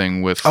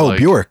something with. Oh, like,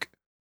 Bjork.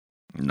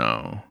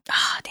 No,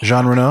 Oh, damn.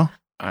 Jean Reno.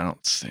 I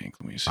don't think.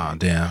 Let me see. Oh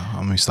damn.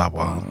 Let me stop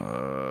while.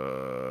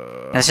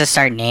 Let's just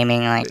start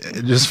naming like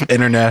Just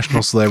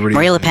international celebrity.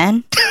 Marie Le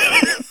Pen.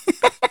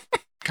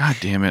 God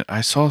damn it!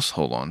 I saw.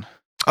 Hold on.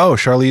 Oh,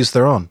 Charlize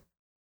Theron.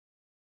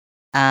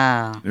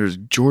 Oh, There's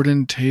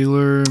Jordan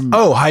Taylor.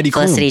 Oh, Heidi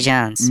Klum. Felicity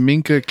Jones.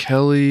 Minka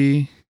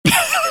Kelly.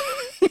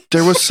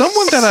 There was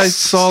someone that I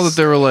saw that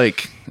they were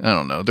like, I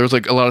don't know. There was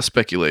like a lot of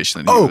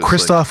speculation. That he Oh, was,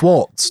 Christoph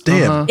Waltz.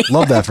 Damn, Uh-huh.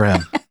 love that for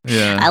him. Like,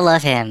 yeah. I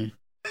love him.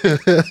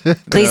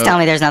 Please No. tell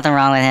me there's nothing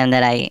wrong with him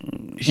that I.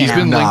 He's know.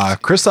 been Nah,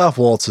 linked. Christoph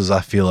Waltz is.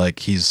 I feel like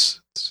he's.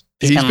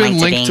 He's been linked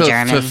to being to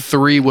German.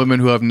 3 women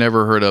who I've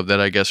never heard of that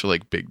I guess are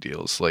like big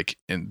deals, like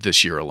in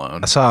this year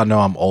alone. That's how I know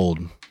I'm old.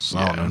 So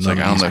I Yeah, don't know. it's none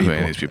like of I don't know these who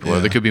any of these people are. Yeah.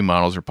 They could be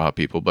models or pop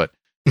people, but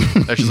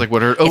that's just like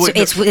what her. Oh, wait,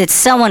 It's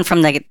someone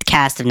from the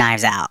cast of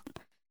Knives Out.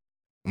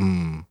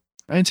 Mm,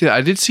 I didn't see that.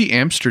 I did see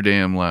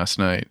Amsterdam last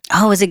night.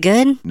 Oh, is it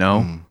good?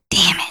 No, mm.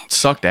 Damn it.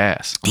 sucked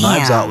ass.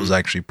 Knives Damn. Out was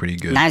actually pretty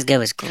good. Knives Good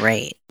was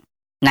great.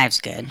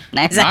 Knives Good.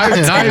 Knives Out.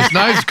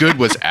 Knives Good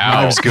was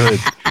out. Knives good.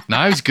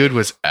 Knives Good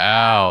was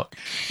out.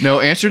 No,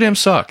 Amsterdam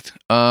sucked.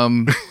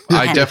 I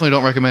definitely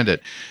don't recommend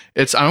it.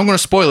 I'm going to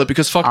spoil it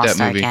because fuck that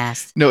All-star movie.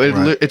 cast. No,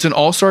 Right. it's an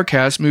all-star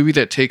cast movie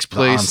that takes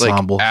place like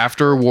ensemble.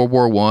 after World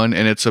War One,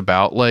 and it's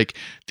about like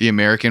the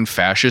American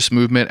fascist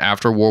movement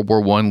after World War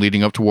One,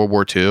 leading up to World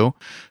War Two.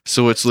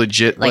 So it's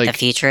legit Like, like the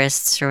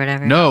Futurists or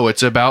whatever. no,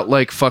 it's about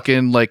like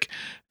fucking like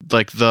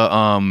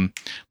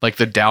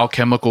the Dow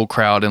Chemical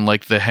crowd and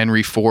like the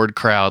Henry Ford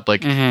crowd,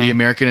 like Mhm. the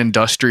American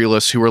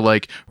industrialists who were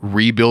like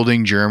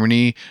rebuilding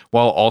Germany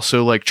while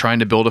also like trying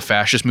to build a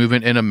fascist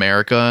movement in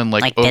America and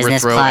like, Like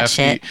business overthrow plot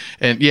shit?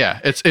 And yeah,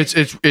 it's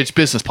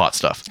business plot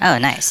stuff. Oh,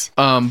 nice.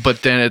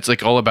 But then it's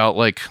like all about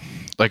like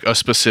a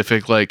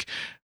specific like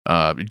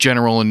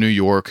general in New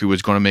York who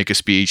was going to make a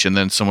speech and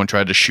then someone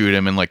tried to shoot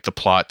him and like the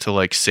plot to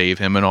like save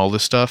him and all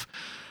this stuff.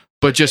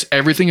 But just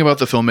everything about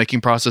the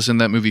filmmaking process in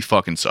that movie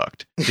fucking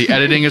sucked. The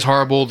editing is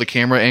horrible. The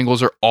camera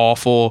angles are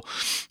awful.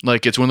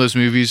 Like it's one of those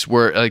movies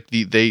where like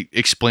they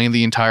explain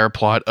the entire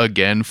plot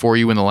again for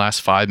you in the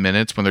last 5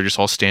 minutes when they're just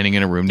all standing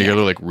in a room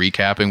together, like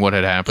recapping what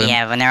had happened.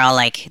 Yeah, when they're all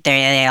like,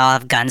 they all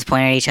have guns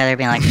pointed at each other,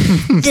 being like,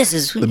 this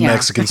is. The you know.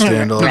 Mexican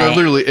standoff. Right.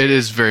 Literally, it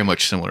is very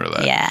much similar to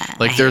that. Yeah.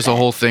 Like I there's hate a that.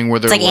 whole thing where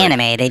they're It's like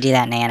anime. They do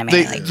that in anime.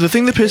 like, The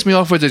thing that pissed me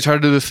off was they tried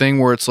to do the thing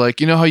where it's like,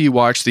 you know how you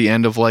watch the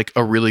end of like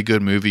a really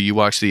good movie, you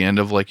watch the end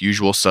of like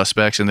Usual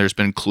Suspects and there's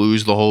been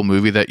clues the whole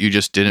movie that you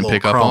just didn't Little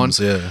pick up crumbs,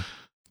 on. Yeah.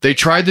 They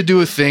tried to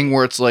do a thing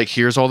where it's like,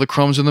 here's all the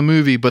crumbs in the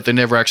movie, but they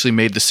never actually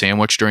made the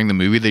sandwich during the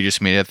movie. They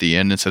just made it at the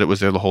end and said it was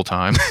there the whole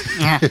time.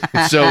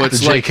 So The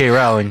it's like, J.K.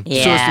 Rowling.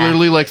 yeah. so it's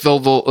literally like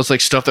it's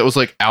like stuff that was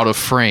like out of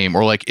frame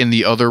or like in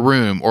the other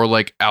room or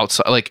like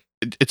outside. Like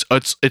it's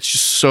just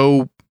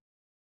so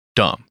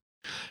dumb.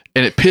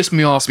 And it pissed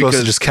me off Supposed because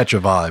to just catch a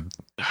vibe.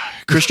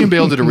 Christian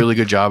Bale did a really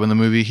good job in the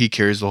movie. He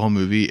carries the whole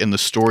movie, and the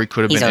story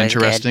could have He's been always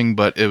interesting,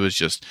 but it was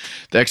just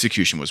the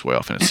execution was way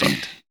off and it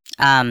sucked.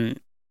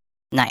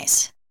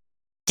 Nice.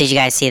 Did you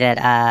guys see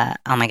that?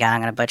 Oh my god, I'm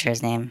gonna butcher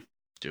his name.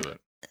 Do it.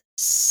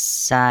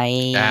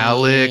 Saeed.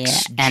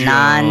 Alex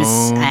Anan.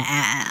 Jones.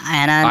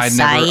 Anan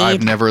Saeed.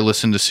 I've never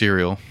listened to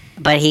Serial.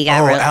 But he got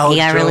Alex he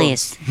got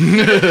Jones.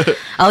 released.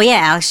 Oh yeah,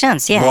 Alex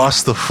Jones. Yeah,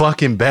 Lost the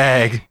fucking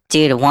bag.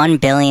 dude, $1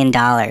 billion. I'm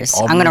gonna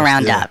Almost,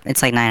 round yeah. up.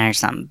 It's like 900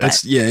 something.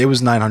 But It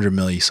was 900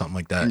 milli, something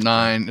like that.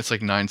 It's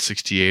like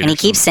 968. and he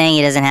keeps saying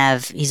he doesn't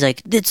have. He's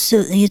like, it's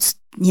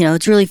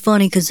it's really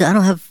funny because I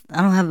don't have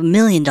 $1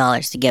 million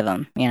to give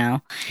him. You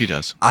know. He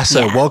does. I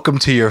said, Yeah. welcome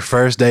to your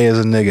first day as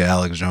a nigga,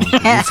 Alex Jones. You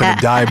finna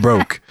die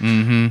broke.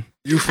 Mm-hmm.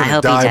 You I finna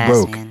hope he die does,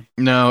 broke. man.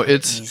 No,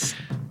 it's He's-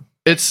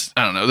 It's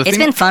I don't know. It's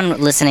been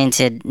fun listening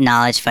to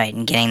Knowledge Fight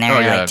and getting their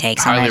like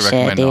takes on that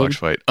shit, dude. Knowledge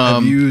Fight.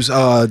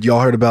 Have y'all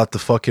heard about the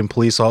fucking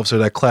police officer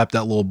that clapped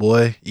that little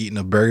boy eating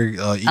a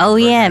burger?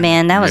 Yeah,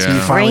 man, that was crazy.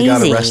 Finally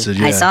got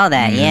arrested, I saw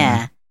that.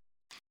 Yeah.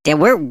 Yeah,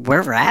 we're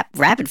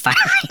rapid firing.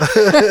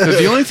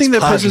 The only thing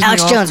that pisses me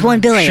Alex off, Jones, $1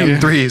 billion.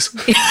 Shooting threes.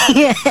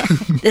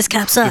 This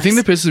cop sucks. The thing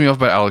that pisses me off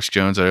about Alex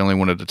Jones, I only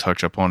wanted to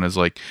touch up on, is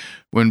like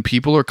when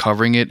people are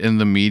covering it in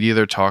the media,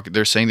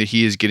 they're saying that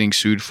he is getting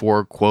sued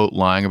for quote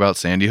lying about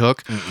Sandy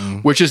Hook,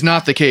 which is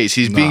not the case.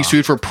 He's being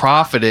sued for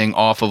profiting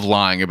off of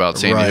lying about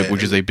Sandy Hook,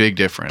 which is a big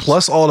difference.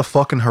 Plus all the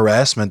fucking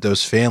harassment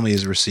those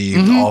families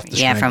received off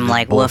the from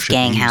like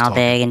Wolfgang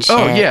Halbig and shit.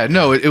 Oh yeah,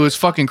 no, it was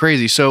fucking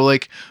crazy. So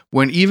like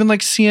when even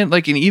like seeing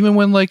like and even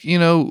when like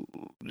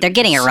they're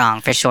getting it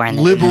wrong for sure. In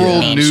the liberal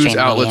news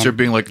outlets media. are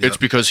being like, it's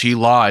because he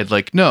lied.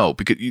 Like, no,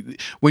 because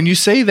when you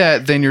say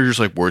that, then you're just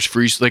like, where's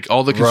free? Like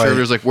all the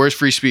conservatives, like, where's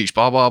free speech?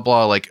 Blah blah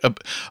blah. Like,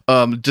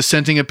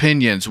 dissenting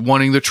opinions,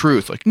 wanting the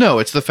truth. Like, no,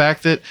 it's the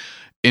fact that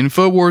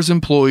InfoWars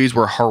employees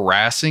were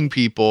harassing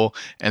people,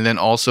 and then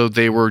also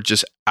they were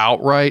just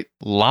outright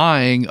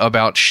lying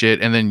about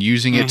shit and then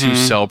using it to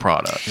sell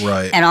product.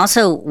 Right. And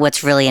also,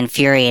 what's really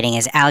infuriating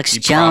is Alex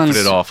Jones.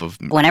 Profited off of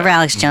whenever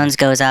Alex Jones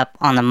goes up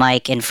on the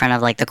mic in front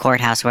of like the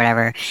courthouse or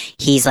whatever,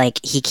 he's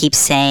like he keeps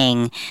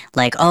saying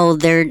like, "Oh,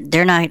 they're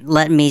not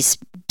letting me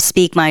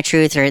speak my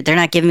truth, or they're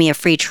not giving me a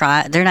free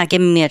trial. They're not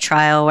giving me a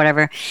trial, or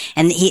whatever."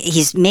 And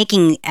he's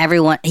making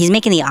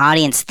the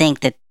audience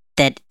think that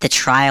the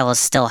trial is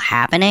still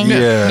happening.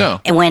 Yeah.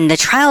 No. And when the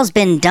trial's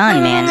been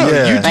done, man.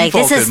 You like defaulted,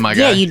 this is my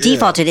guy. you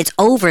defaulted. It's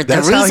over.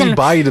 That's the reason how he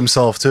bodied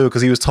himself too,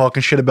 because he was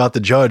talking shit about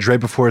the judge right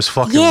before his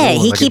fucking ruling,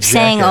 he like keeps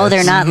saying, "Oh,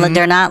 they're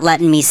not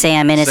letting me say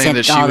I'm saying innocent."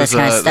 that she All was this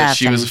kind of that stuff.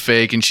 she was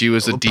fake and she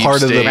was a deep part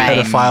state of the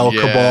pedophile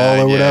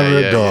cabal or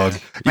whatever. Dog,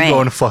 you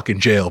going to fucking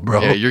jail, bro.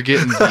 Yeah, you're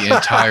getting the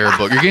entire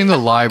book. You're getting the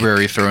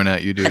library thrown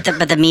at you, dude.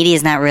 But the media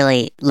is not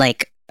really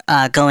like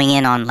going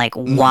in on like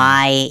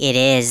why it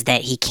is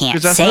that he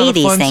can't say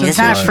these things. It's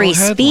not a free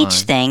speech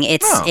thing.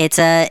 It's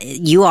a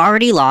you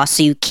already lost,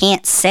 so you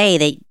can't say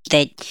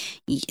that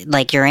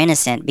like you're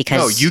innocent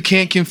because no, you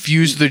can't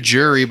confuse the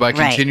jury by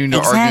continuing to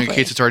argue a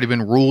case that's already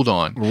been ruled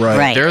on.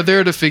 Right. They're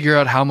there to figure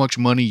out how much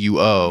money you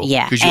owe.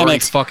 Yeah, because you already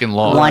fucking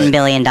lost $1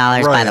 billion.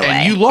 By the way,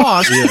 and you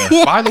lost.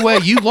 By the way,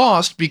 you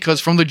lost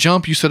because from the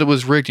jump you said it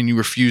was rigged and you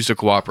refused to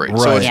cooperate.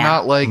 So it's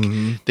not like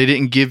they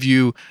didn't give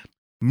you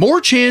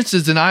more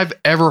chances than I've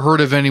ever heard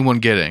of anyone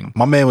getting.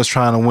 My man was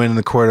trying to win in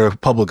the court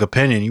of public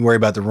opinion. You worry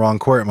about the wrong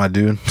court, my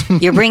dude.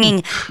 You're bringing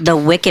the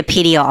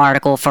Wikipedia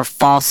article for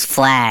false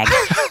flag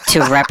to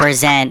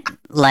represent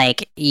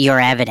like your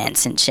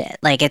evidence and shit.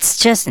 Like it's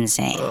just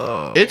insane.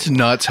 It's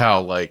nuts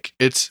how like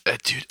it's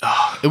dude.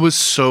 It was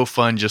so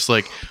fun just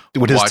like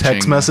with his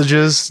text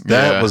messages.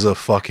 That was a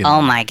fucking.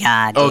 Oh my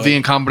god. Oh, the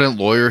incompetent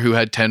lawyer who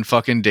had 10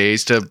 fucking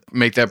days to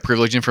make that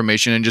privileged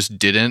information and just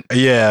didn't.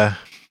 Yeah.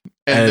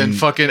 And then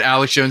fucking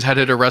Alex Jones had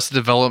it Arrested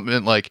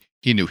Development, like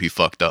he knew he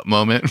fucked up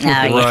moment.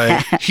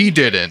 Right. He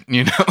didn't,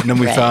 you know. And then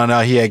we found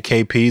out he had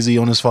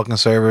KPZ on his fucking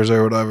servers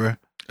or whatever.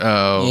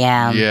 Oh.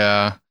 Yeah.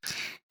 Yeah.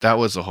 That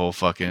was a whole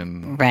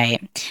fucking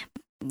right.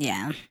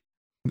 Yeah.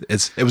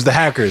 It was the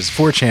hackers,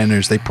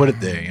 4chaners. They put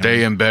it there. You know?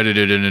 They embedded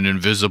it in an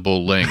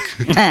invisible link.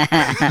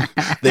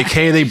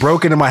 They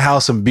broke into my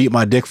house and beat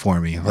my dick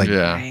for me. Like,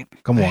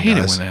 come on, I hate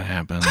guys. it when that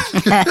happens.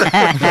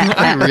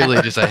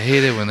 I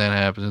hate it when that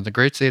happens. In the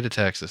great state of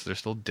Texas, there's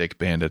still dick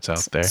bandits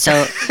out there.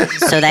 So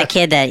that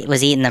kid that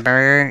was eating the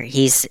burger,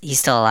 he's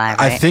still alive,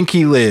 right? I think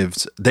he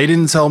lived. They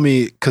didn't tell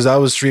me because I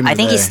was streaming. I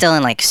think he's still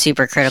in like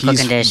super critical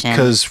condition.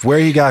 Because where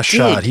he got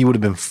shot, he would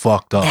have been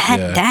fucked up.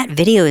 That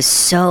video is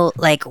so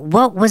like,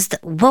 what was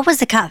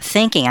the cop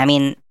thinking? I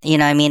mean,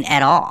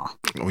 at all.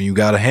 When you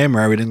got a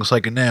hammer, everything looks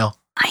like a nail.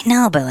 I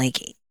know, but like,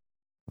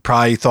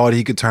 probably thought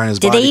he could turn his.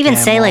 Did body they even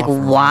cam say like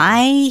off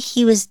why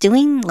he was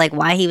doing, like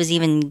why he was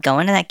even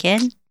going to that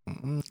kid?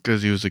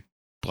 Because he was a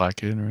black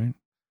kid, right?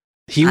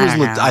 He was.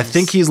 I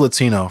think he's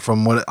Latino.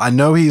 From what I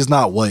know, he's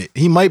not white.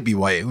 He might be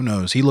white. Who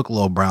knows? He looked a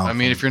little brown. I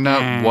mean, if you're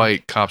not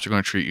white, cops are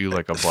going to treat you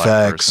like a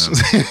black person.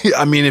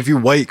 I mean, if you're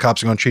white,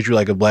 cops are going to treat you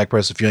like a black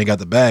person if you ain't got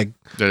the bag.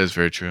 That is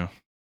very true.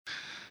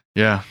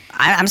 Yeah.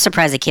 I'm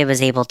surprised the kid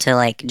was able to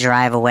like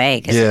drive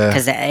away.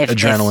 Because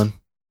adrenaline.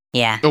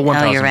 Yeah.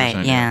 Oh, you're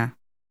right. Yeah.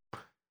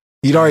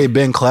 He'd already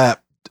been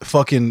clapped.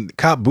 Fucking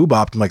cop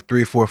boobopped him like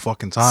 3 or 4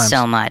 fucking times.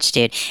 So much,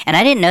 dude. And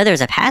I didn't know there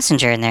was a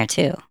passenger in there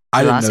too.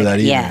 I didn't know that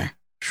either. Yeah.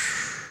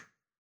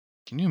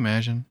 Can you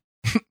imagine?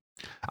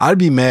 I'd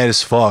be mad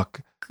as fuck.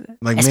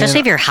 Like,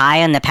 especially if you're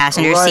high on the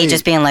passenger seat,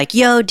 just being like,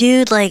 yo,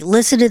 dude, like,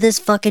 listen to this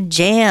fucking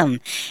jam.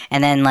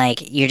 And then,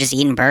 like, you're just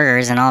eating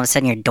burgers, and all of a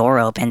sudden your door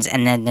opens,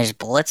 and then there's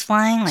bullets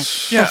flying.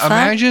 Like, yeah,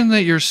 imagine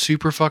that you're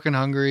super fucking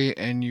hungry,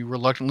 and you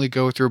reluctantly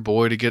go with your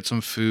boy to get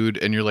some food,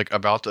 and you're, like,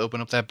 about to open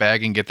up that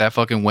bag and get that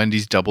fucking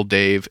Wendy's Double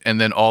Dave,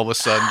 and then all of a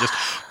sudden just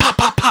pop,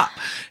 pop, pop.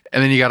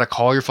 And then you got to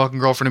call your fucking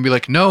girlfriend and be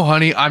like, no,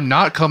 honey, I'm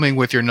not coming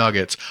with your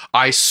nuggets.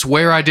 I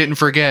swear I didn't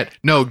forget.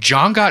 No,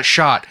 John got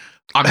shot.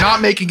 I'm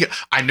not making it.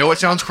 I know it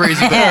sounds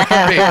crazy, but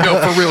hey, no,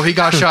 for real, he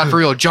got shot for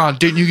real. John,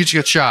 didn't you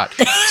get shot?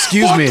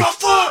 Excuse me,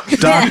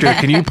 doctor.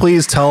 Can you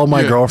please tell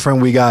my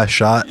girlfriend we got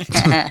shot?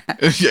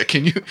 Yeah,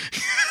 can you?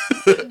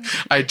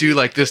 I do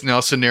like this now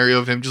scenario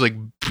of him just like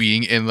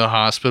being in the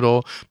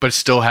hospital, but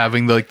still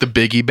having the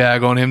biggie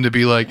bag on him to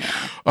be like,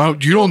 oh,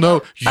 you don't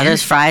know. Are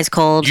those fries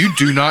cold? You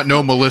do not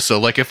know Melissa.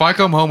 Like, if I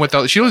come home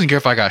without, she doesn't care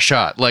if I got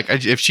shot. Like,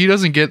 if she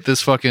doesn't get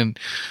this fucking.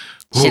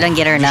 She doesn't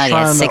get her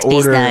nuggets,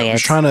 6-piece I'm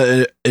nuggets. trying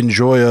to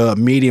enjoy a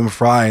medium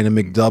fry and a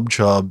McDub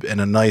chub and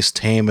a nice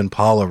Tame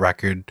Impala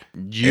record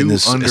in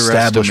this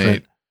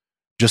establishment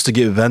just to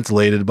get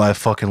ventilated by a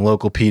fucking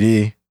local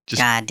PD.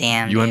 God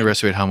damn. You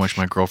underestimate how much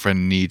my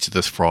girlfriend needs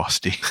this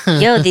Frosty.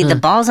 Yo, the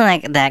balls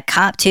on that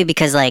cop too,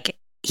 because like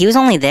he was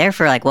only there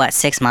for like what,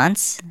 6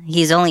 months?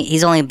 He's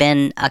only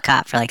been a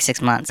cop for like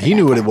 6 months. He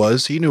knew what it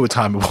was. He knew what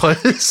time it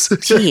was.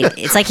 Gee,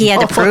 it's like he had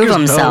to prove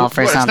himself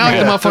or something.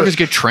 It's not the motherfuckers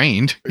get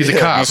trained. He's a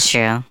cop. That's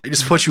true. He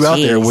just put you out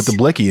there with the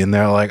blicky, and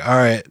they're like, "All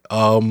right,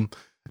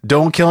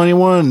 don't kill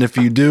anyone. And if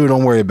you do,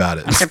 don't worry about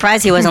it." I'm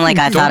surprised he wasn't like,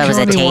 I thought it was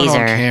a taser. On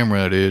taser.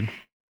 Camera, dude.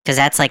 Because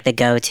that's like the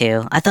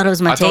go-to. I thought it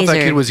was my taser. I thought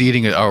that kid was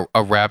eating a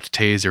wrapped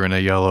taser in a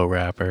yellow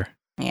wrapper.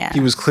 Yeah. He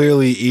was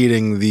clearly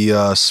eating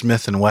the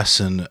Smith &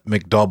 Wesson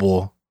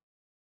McDouble.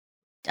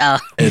 Oh,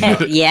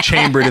 yeah.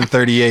 Chambered in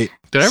 38.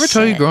 Did I ever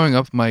tell you growing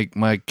up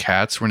my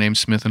cats were named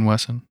Smith &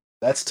 Wesson?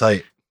 That's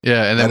tight.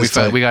 Yeah, and then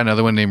we got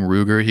another one named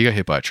Ruger. He got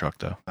hit by a truck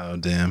though. Oh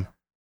damn.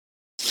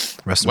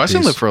 Rest in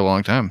Wesson peace. lived for a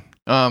long time.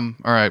 All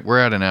right, we're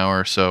at an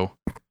hour, so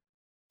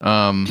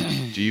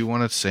do you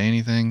want to say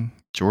anything,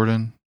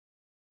 Jordan?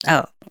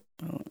 Oh.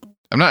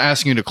 I'm not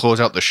asking you to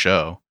close out the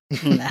show.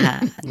 Do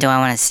I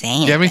want to say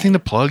anything? Do you have anything to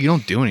plug? You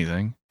don't do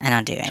anything. I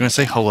don't do anything. Do you want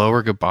to say hello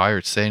or goodbye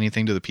or say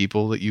anything to the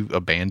people that you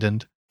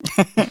abandoned?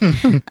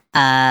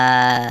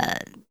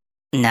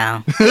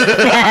 No.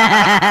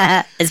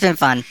 It's been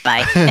fun.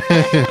 Bye.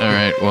 All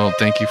right. Well,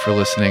 thank you for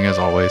listening as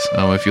always.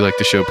 If you like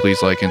the show,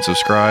 please like and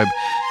subscribe.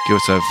 Give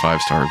us a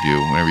 5-star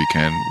review whenever you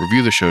can.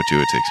 Review the show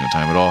too. It takes no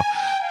time at all.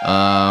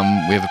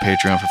 We have a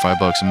Patreon for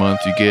 $5 a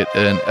month. You get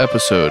an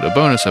episode, a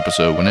bonus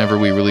episode whenever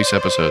we release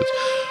episodes.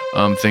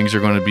 Things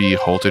are going to be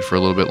halted for a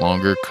little bit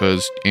longer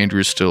because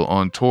Andrew's still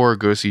on tour.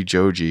 Go see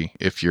Joji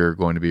if you're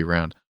going to be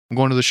around. I'm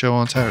going to the show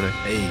on Saturday.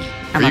 Hey.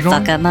 I'm gonna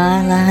fuck up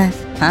my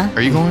life. Huh?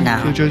 Are you going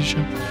No. to the Joji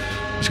show?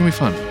 It's going to be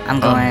fun.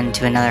 I'm going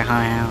to another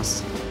haunted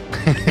house.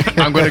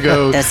 I'm gonna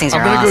go. Those things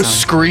I'm are gonna go awesome.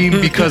 scream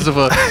because of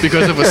a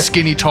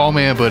skinny tall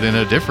man, but in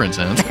a different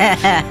sense.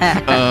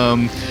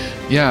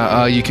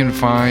 You can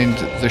find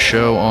the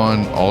show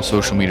on all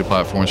social media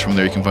platforms. From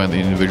there, you can find the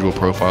individual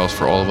profiles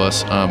for all of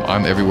us.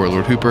 I'm everywhere,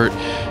 Lord Hoopert.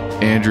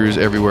 Andrew's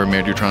everywhere,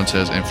 Mandutron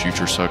says, and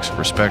Future Sucks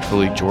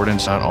respectfully.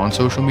 Jordan's not on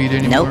social media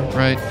anymore,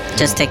 right?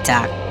 Just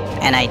TikTok.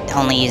 And I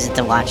only use it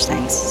to watch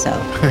things, so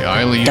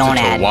I only use Don't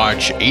it to add.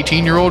 watch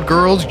 18-year-old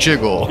girls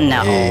jiggle.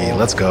 no. Hey,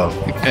 let's go.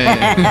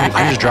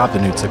 I just dropped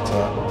a new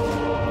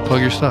TikTok.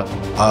 Plug your stuff.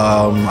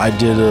 I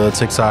did a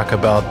TikTok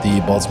about the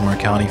Baltimore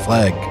County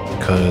flag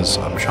because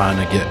I'm trying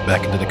to get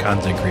back into the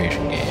content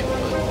creation game.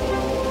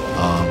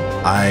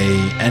 But, I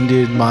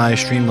ended my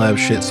Streamlabs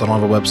shit, so I don't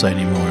have a website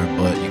anymore.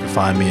 But you can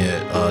find me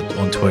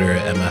on Twitter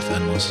at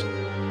MFEndless.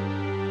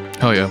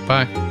 Hell yeah.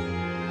 Bye.